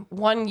 Exactly.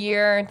 1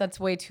 year, that's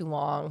way too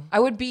long. I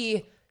would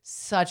be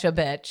such a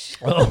bitch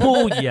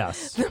Oh,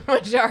 yes. the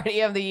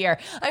majority of the year.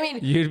 I mean,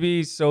 You'd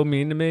be so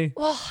mean to me.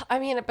 well, I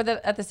mean, but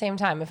at the same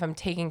time, if I'm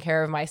taking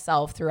care of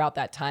myself throughout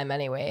that time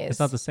anyways. It's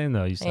not the same,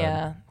 though, you said.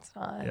 Yeah, it's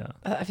not. Yeah.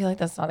 I feel like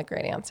that's not a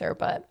great answer,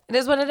 but it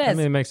is what it is. I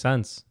mean, it makes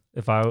sense.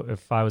 If I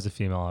was a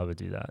female, I would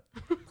do that.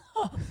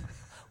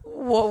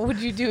 What would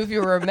you do if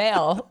you were a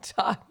male,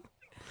 John?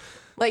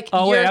 Like,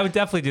 Oh, wait, I would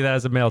definitely do that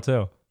as a male,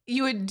 too.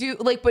 you would do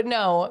like, but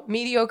no,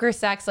 mediocre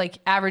sex, like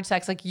average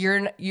sex, like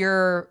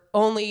you're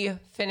only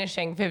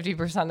finishing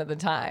 50% of the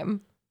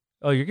time.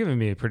 Oh, you're giving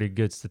me a pretty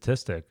good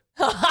statistic.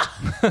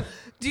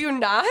 Do you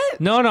not?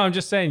 No, I'm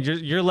just saying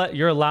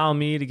you're allowing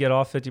me to get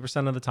off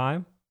 50% of the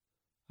time.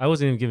 I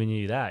wasn't even giving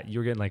you that. You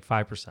were getting like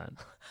 5%.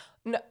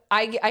 No,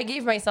 I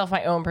gave myself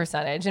my own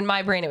percentage. In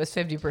my brain, it was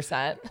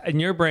 50%. In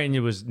your brain, it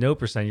was no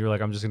percent. You were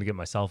like, I'm just going to get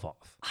myself off.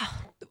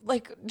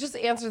 Like, just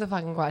answer the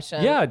fucking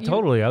question. Yeah,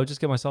 totally. I would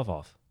just get myself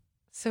off.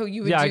 So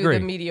you would do the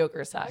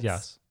mediocre sex?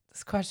 Yes.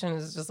 This question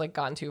has just like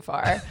gone too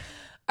far.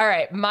 All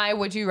right, my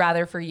would you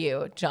rather for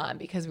you, John,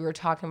 because we were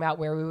talking about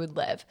where we would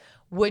live.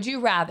 Would you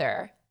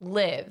rather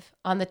live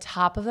on the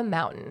top of a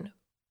mountain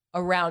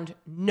around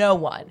no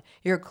one?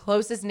 Your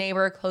closest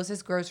neighbor,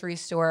 closest grocery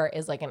store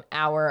is like an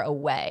hour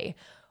away.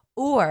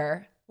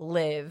 Or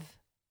live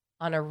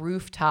on a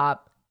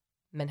rooftop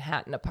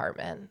Manhattan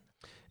apartment.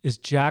 Is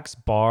Jack's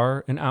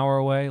Bar an hour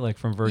away, like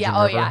from Virgin River?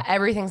 Oh yeah,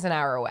 everything's an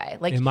hour away.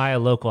 Like, am I a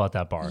local at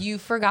that bar? You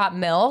forgot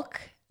milk.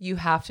 You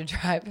have to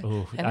drive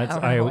an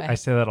hour away. I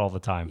say that all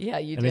the time. Yeah,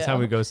 you do. Anytime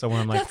we go somewhere,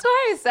 I'm like... That's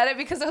why I said it,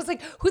 because I was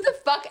like, who the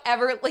fuck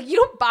ever... Like, you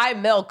don't buy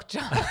milk,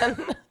 John.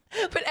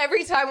 But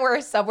every time we're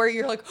somewhere,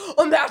 you're like,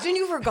 imagine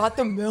you forgot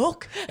the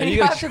milk. And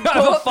you have to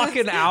go up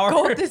fucking hour.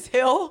 Go up this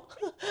hill.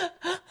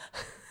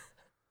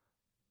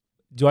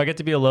 Do I get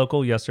to be a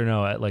local, yes or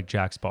no, at like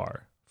Jack's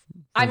Bar?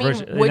 I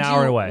mean,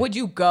 would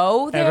you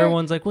go there?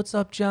 Everyone's like, what's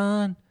up,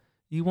 John?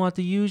 You want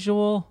the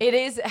usual? It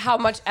is how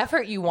much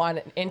effort you want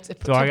into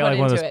Do I got like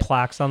one of those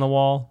plaques on the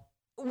wall?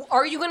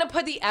 Are you going to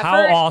put the effort?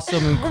 How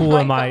awesome and cool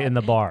am I in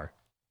the bar?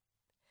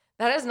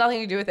 That has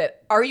nothing to do with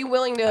it. Are you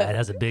willing to... That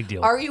has a big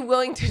deal. Are you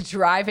willing to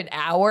drive an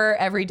hour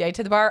every day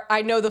to the bar?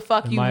 I know the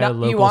fuck am you I a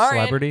local you aren't.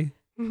 Celebrity?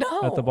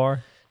 No. At the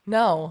bar?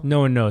 No.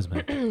 No one knows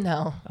me.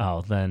 No.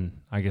 Oh, then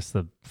I guess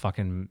the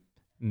fucking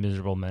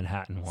miserable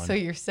Manhattan one. So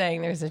you're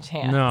saying there's a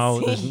chance?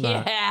 No, there's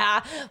not.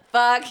 Yeah.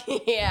 Fuck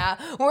yeah.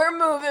 We're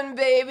moving,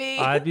 baby.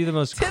 I'd be the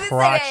most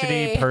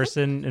crotchety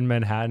person in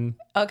Manhattan.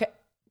 Okay.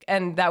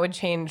 And that would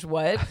change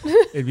what?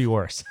 It'd be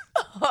worse.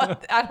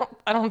 I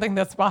don't think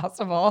that's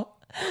possible.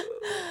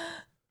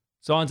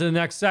 So on to the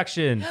next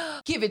section.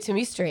 Give it to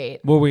me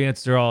straight. Where we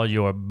answer all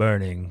your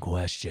burning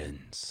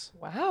questions.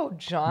 Wow,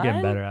 John. I'm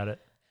getting better at it.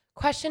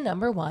 Question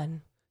number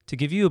 1. To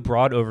give you a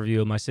broad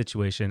overview of my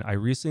situation, I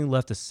recently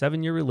left a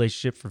 7-year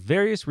relationship for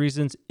various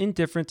reasons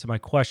indifferent to my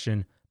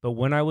question, but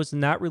when I was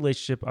in that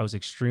relationship, I was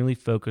extremely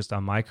focused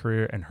on my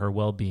career and her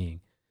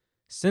well-being.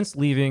 Since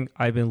leaving,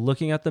 I've been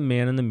looking at the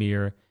man in the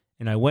mirror,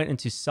 and I went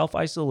into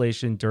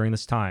self-isolation during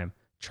this time,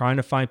 trying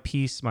to find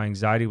peace my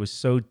anxiety was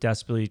so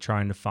desperately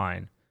trying to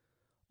find.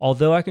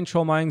 Although I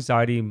control my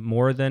anxiety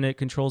more than it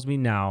controls me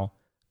now,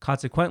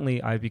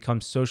 consequently, I've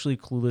become socially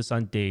clueless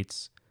on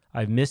dates.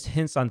 I've missed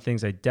hints on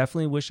things I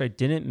definitely wish I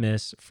didn't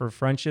miss. For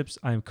friendships,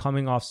 I'm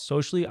coming off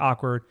socially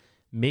awkward,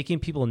 making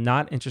people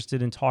not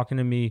interested in talking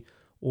to me,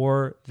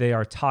 or they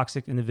are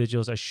toxic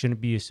individuals I shouldn't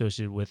be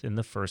associated with in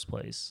the first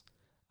place.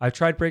 I've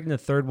tried breaking the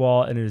third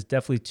wall, and it is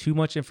definitely too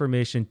much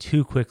information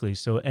too quickly,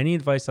 so any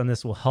advice on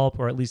this will help,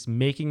 or at least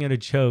making it a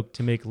joke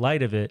to make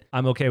light of it.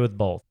 I'm okay with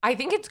both. I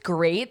think it's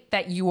great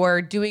that you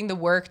are doing the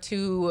work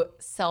to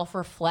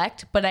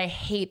self-reflect, but I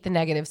hate the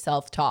negative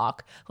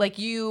self-talk. Like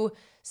you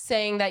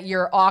saying that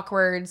you're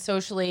awkward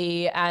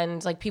socially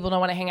and like people don't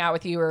want to hang out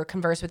with you or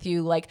converse with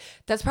you, like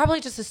that's probably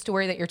just a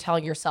story that you're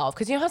telling yourself.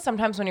 Because you know how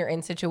sometimes when you're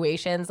in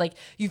situations, like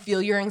you feel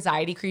your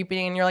anxiety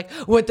creeping and you're like,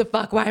 what the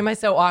fuck? Why am I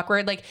so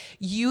awkward? Like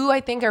you, I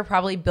think, are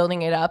probably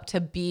building it up to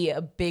be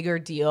a bigger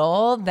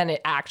deal than it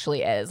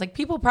actually is. Like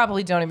people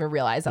probably don't even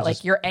realize that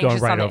like you're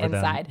anxious on the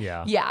inside.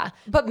 Yeah.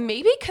 But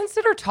maybe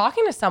consider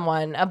talking to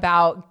someone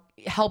about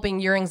helping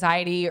your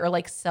anxiety or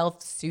like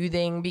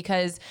self-soothing,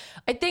 because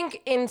I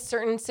think in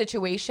certain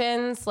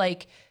situations,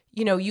 like,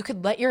 you know, you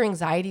could let your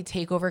anxiety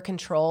take over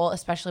control,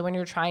 especially when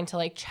you're trying to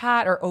like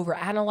chat or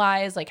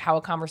overanalyze like how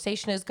a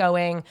conversation is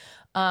going.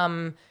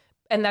 And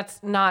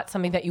that's not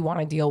something that you want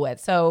to deal with.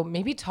 So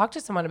maybe talk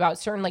to someone about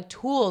certain like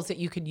tools that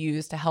you could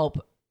use to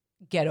help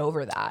get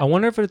over that. I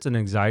wonder if it's an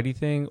anxiety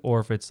thing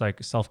or if it's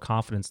like a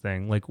self-confidence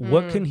thing. Like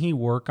what can he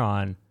work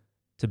on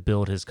to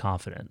build his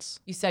confidence?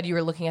 You said you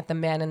were looking at the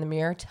man in the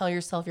mirror. Tell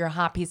yourself you're a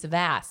hot piece of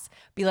ass.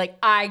 Be like,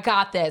 I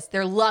got this.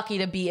 They're lucky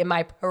to be in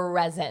my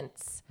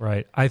presence.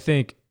 Right. I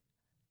think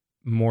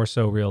more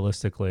so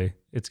realistically,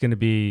 it's going to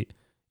be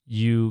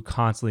you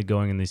constantly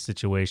going in these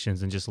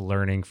situations and just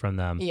learning from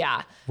them.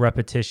 Yeah.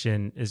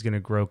 Repetition is going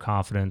to grow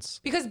confidence.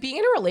 Because being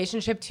in a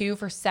relationship too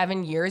for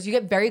 7 years, you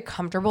get very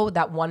comfortable with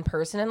that one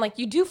person. And like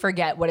you do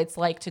forget what it's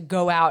like to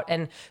go out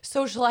and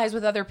socialize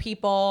with other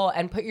people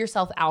and put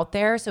yourself out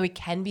there. So it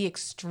can be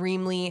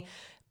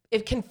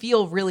it can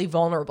feel really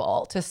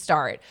vulnerable to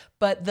start.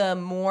 But the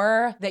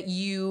more that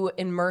you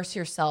immerse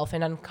yourself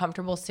in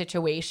uncomfortable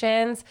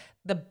situations,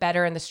 the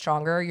better and the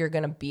stronger you're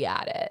going to be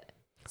at it.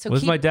 So what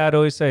does my dad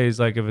always say? He's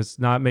like, if it's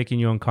not making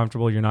you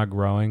uncomfortable, you're not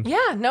growing.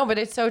 Yeah, no, but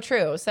it's so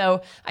true.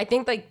 So I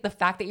think like the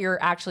fact that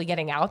you're actually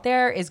getting out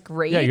there is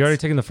great. Yeah, you're already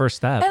taking the first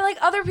step. And like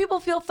other people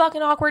feel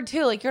fucking awkward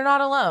too. Like you're not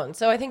alone.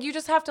 So I think you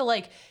just have to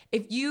like,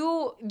 if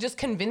you just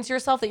convince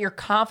yourself that you're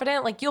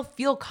confident, like you'll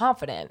feel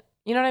confident.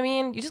 You know what I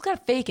mean? You just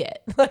gotta fake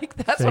it. Like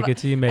that's Fake it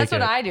till you make that's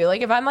what it. I do.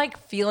 Like if I'm like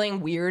feeling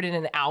weird in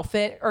an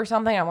outfit or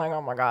something, I'm like,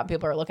 oh my God,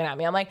 people are looking at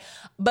me. I'm like,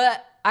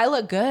 but I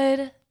look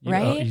good,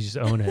 right? You just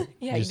own it.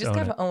 Yeah, you just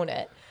gotta own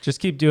it. Just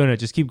keep doing it.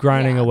 Just keep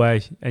grinding Yeah.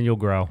 away, and you'll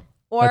grow.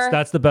 Or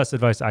That's the best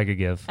advice I could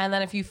give. and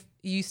then if if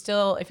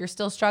you're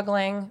still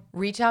struggling,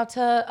 reach out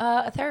to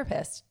a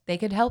therapist. They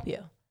could help you.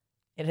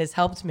 It has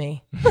helped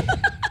me.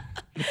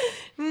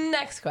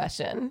 Next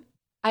question.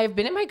 I have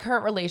been in my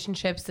current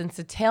relationship since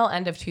the tail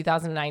end of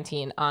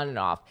 2019, on and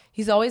off.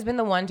 He's always been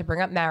the one to bring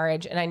up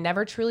marriage, and I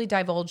never truly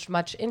divulged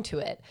much into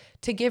it.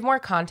 To give more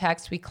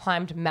context, we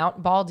climbed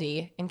Mount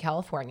Baldy in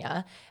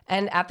California,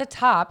 and at the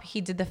top, he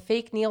did the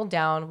fake kneel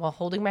down while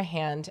holding my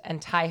hand and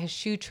tie his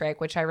shoe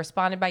trick, which I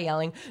responded by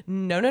yelling,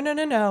 "No, no, no,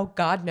 no, no,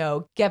 God,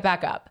 no, get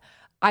back up."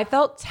 I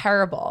felt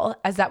terrible,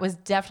 as that was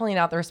definitely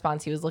not the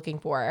response he was looking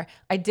for.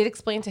 I did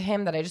explain to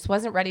him that I just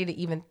wasn't ready to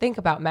even think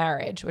about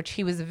marriage, which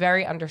he was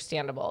very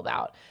understandable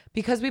about.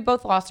 Because we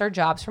both lost our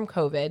jobs from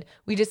COVID,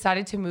 we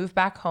decided to move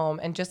back home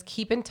and just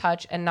keep in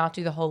touch and not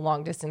do the whole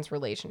long distance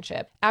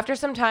relationship. After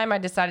some time, I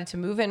decided to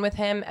move in with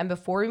him, and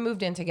before we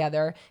moved in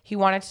together, he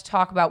wanted to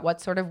talk about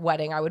what sort of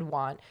wedding I would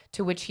want,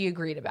 to which he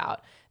agreed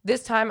about.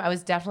 This time, I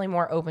was definitely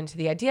more open to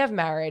the idea of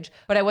marriage,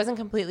 but I wasn't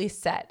completely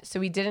set, so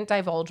we didn't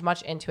divulge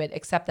much into it,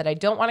 except that I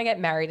don't want to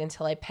get married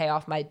until I pay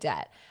off my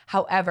debt.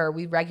 However,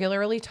 we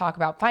regularly talk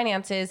about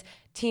finances,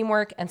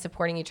 teamwork, and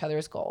supporting each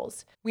other's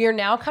goals. We are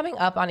now coming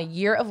up on a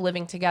year of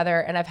living together,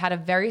 and I've had a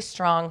very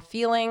strong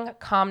feeling,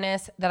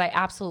 calmness, that I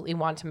absolutely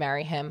want to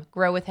marry him,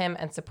 grow with him,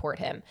 and support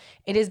him.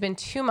 It has been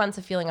 2 months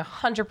of feeling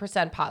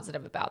 100%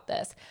 positive about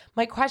this.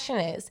 My question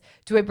is,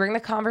 do I bring the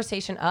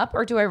conversation up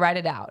or do I write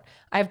it out?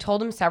 I have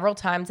told him several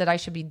times that I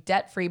should be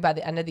debt-free by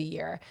the end of the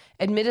year.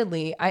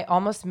 Admittedly, I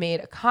almost made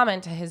a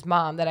comment to his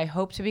mom that I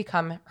hope to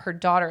become her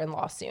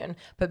daughter-in-law soon,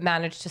 but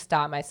managed to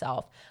stop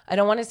myself. I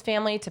don't want his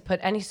family to put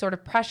any sort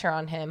of pressure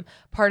on him.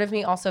 Part of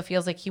me also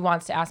feels like he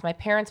wants to ask my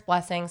parents'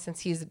 blessing,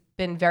 since he's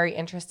been very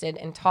interested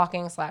in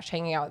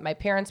talking/hanging out with my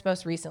parents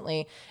most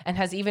recently and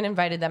has even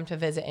invited them to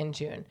visit in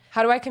June.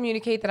 How do I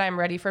communicate that I'm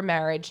ready for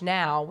marriage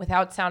now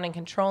without sounding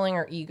controlling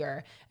or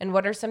eager? And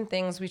what are some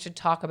things we should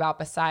talk about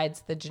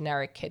besides the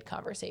generic kid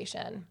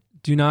conversation?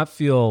 Do not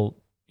feel,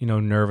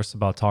 nervous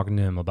about talking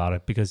to him about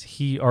it, because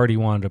he already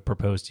wanted to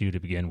propose to you to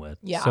begin with.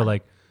 Yeah. So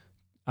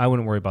I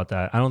wouldn't worry about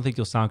that. I don't think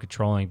you'll sound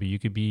controlling, but you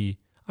could be,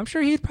 I'm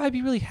sure he'd probably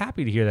be really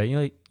happy to hear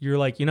that. You're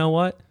like, you know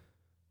what?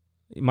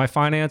 My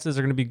finances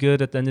are going to be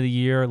good at the end of the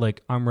year.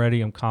 Like, I'm ready.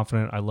 I'm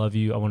confident. I love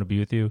you. I want to be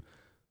with you.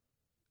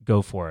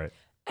 Go for it.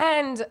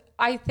 And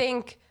I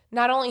think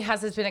not only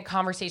has this been a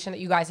conversation that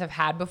you guys have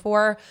had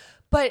before,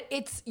 but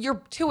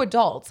you're two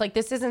adults. Like,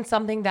 this isn't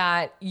something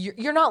that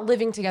you're not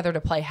living together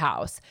to play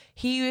house.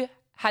 He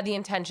had the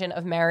intention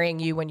of marrying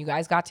you when you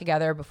guys got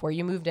together, before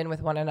you moved in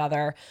with one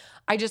another.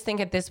 I just think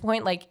at this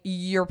point, like,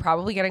 you're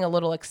probably getting a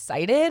little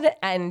excited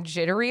and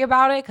jittery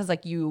about it, because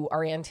like you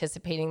are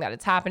anticipating that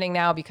it's happening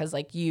now, because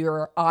like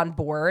you're on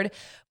board.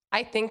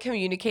 I think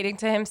communicating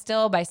to him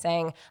still by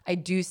saying, I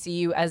do see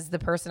you as the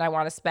person I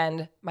want to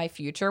spend my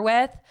future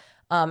with,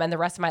 and the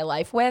rest of my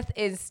life with,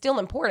 is still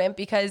important,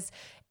 because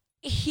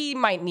he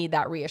might need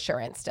that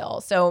reassurance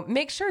still. So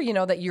make sure,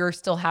 that you're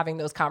still having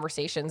those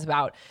conversations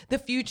about the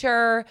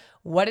future,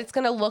 what it's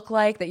going to look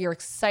like, that you're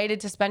excited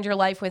to spend your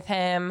life with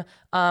him.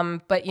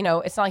 But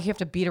it's not like you have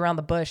to beat around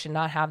the bush and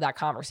not have that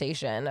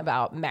conversation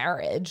about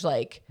marriage.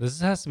 Like,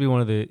 this has to be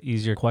one of the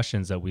easier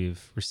questions that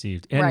we've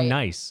received, and Right.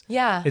 nice.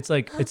 Yeah. It's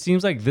like, it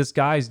seems like this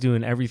guy's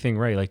doing everything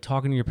right. Like,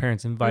 talking to your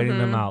parents, inviting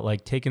them out,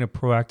 like taking a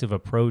proactive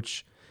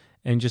approach.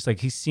 And just like,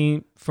 he's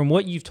seen, from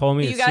what you've told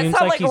me, you it guys seems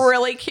sound like like he's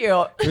really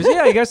cute.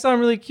 yeah, you guys sound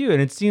really cute. And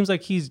it seems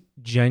like he's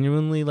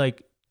genuinely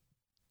like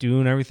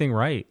doing everything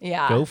right.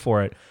 Yeah. Go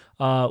for it.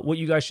 What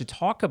you guys should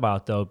talk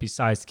about, though,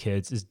 besides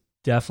kids, is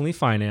definitely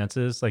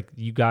finances. Like,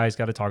 you guys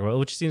got to talk about it,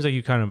 which seems like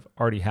you kind of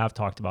already have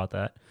talked about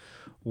that.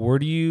 Where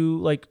do you,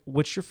 like,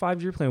 what's your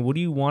 5-year plan? What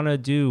do you want to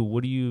do?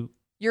 What do you,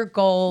 Your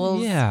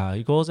goals. yeah,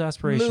 your goals,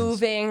 aspirations.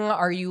 Moving.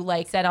 Are you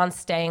like set on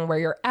staying where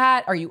you're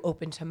at? Are you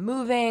open to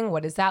moving?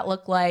 What does that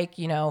look like?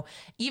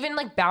 Even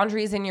like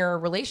boundaries in your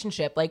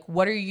relationship. Like,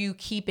 what are you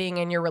keeping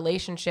in your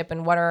relationship,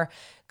 and what are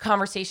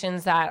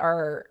conversations that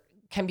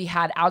can be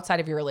had outside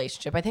of your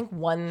relationship? I think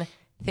one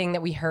thing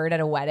that we heard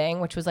at a wedding,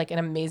 which was like an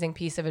amazing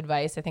piece of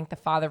advice, I think the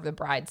father of the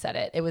bride said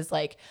it. It was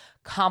like,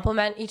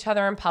 compliment each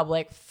other in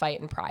public, fight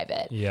in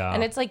private. Yeah.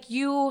 And it's like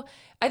I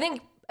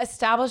think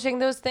establishing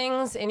those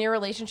things in your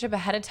relationship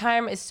ahead of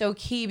time is so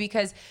key,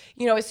 because,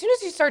 as soon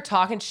as you start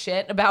talking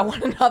shit about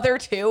one another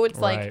too, it's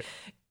Right.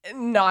 like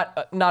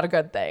not a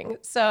good thing.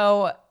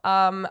 So,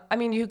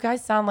 you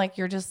guys sound like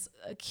you're just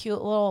a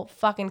cute little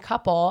fucking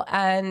couple,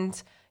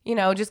 and,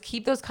 just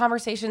keep those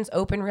conversations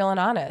open, real, and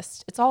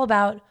honest. It's all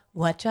about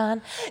what,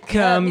 John?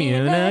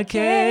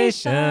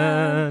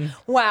 Communication.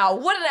 Wow,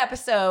 what an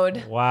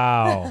episode.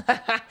 Wow.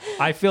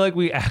 I feel like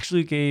we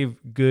actually gave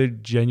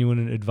good,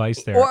 genuine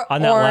advice there Or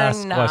on that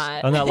last not.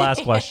 question. On that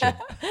last question.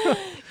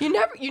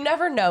 You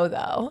never know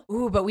though.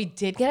 Ooh, but we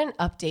did get an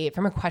update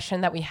from a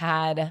question that we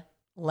had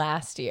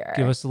last year.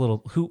 Give us a little,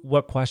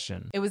 what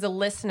question? It was a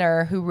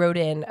listener who wrote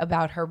in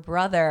about her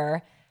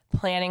brother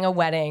planning a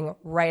wedding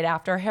right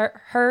after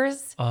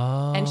hers.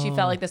 Oh. And she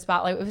felt like the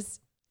spotlight was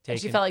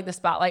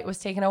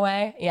taken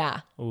away.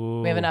 Yeah.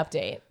 Ooh. We have an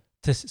update.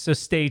 So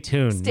stay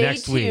tuned. Stay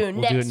next week. tuned.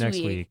 We'll do it next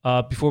week.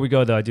 Before we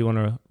go, though, I do want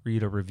to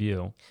read a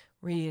review.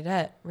 Read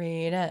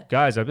it.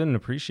 Guys, I've been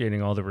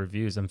appreciating all the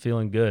reviews. I'm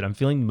feeling good. I'm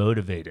feeling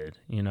motivated,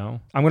 you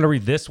know? I'm going to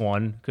read this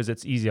one because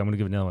it's easy. I'm going to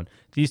give another one.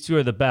 These two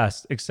are the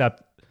best,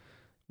 except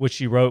what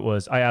she wrote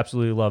was, I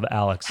absolutely love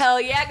Alex. Hell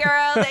yeah,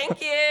 girl.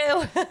 Thank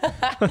you.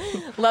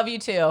 Love you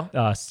too.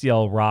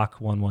 CL Rock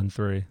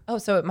 113. Oh,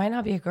 so it might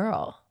not be a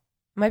girl.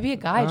 It might be a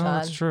guy, John.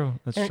 That's true.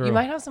 That's true. You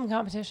might have some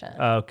competition.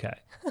 Okay.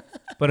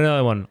 But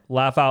another one.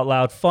 Laugh out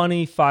loud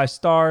funny, 5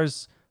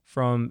 stars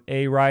from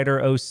A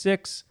Rider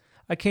 06.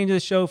 I came to the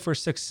show for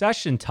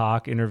Succession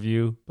Talk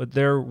interview, but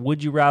their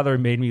Would You Rather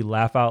made me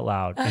laugh out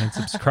loud and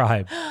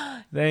subscribe.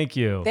 Thank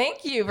you.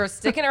 Thank you for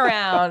sticking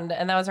around.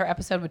 And that was our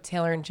episode with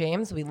Taylor and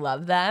James. We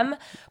love them.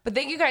 But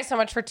thank you guys so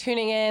much for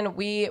tuning in.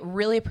 We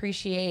really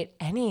appreciate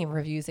any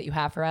reviews that you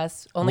have for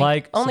us.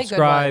 Only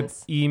subscribe, good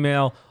ones.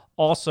 Email.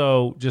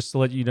 Also, just to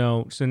let you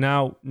know, so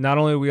now not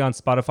only are we on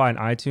Spotify and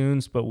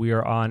iTunes, but we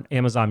are on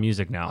Amazon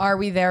Music now. Are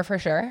we there for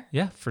sure?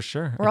 Yeah, for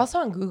sure. We're also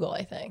on Google,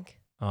 I think.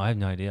 Oh, I have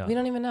no idea. We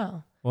don't even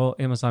know. Well,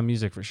 Amazon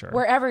Music for sure.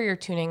 Wherever you're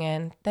tuning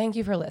in, thank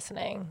you for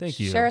listening. Thank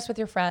you. Share us with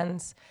your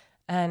friends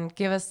and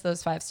give us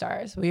those 5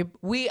 stars.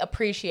 We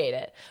appreciate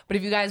it. But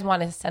if you guys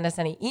want to send us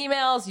any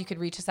emails, you could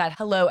reach us at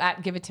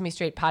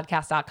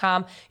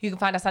hello@giveittomestraightpodcast.com. You can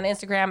find us on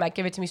Instagram at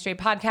Give It To Me Straight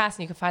Podcast,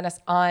 and you can find us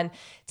on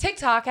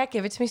TikTok at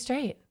Give It To Me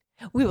Straight.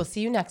 We will see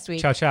you next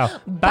week. Ciao,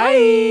 ciao.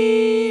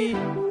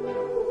 Bye.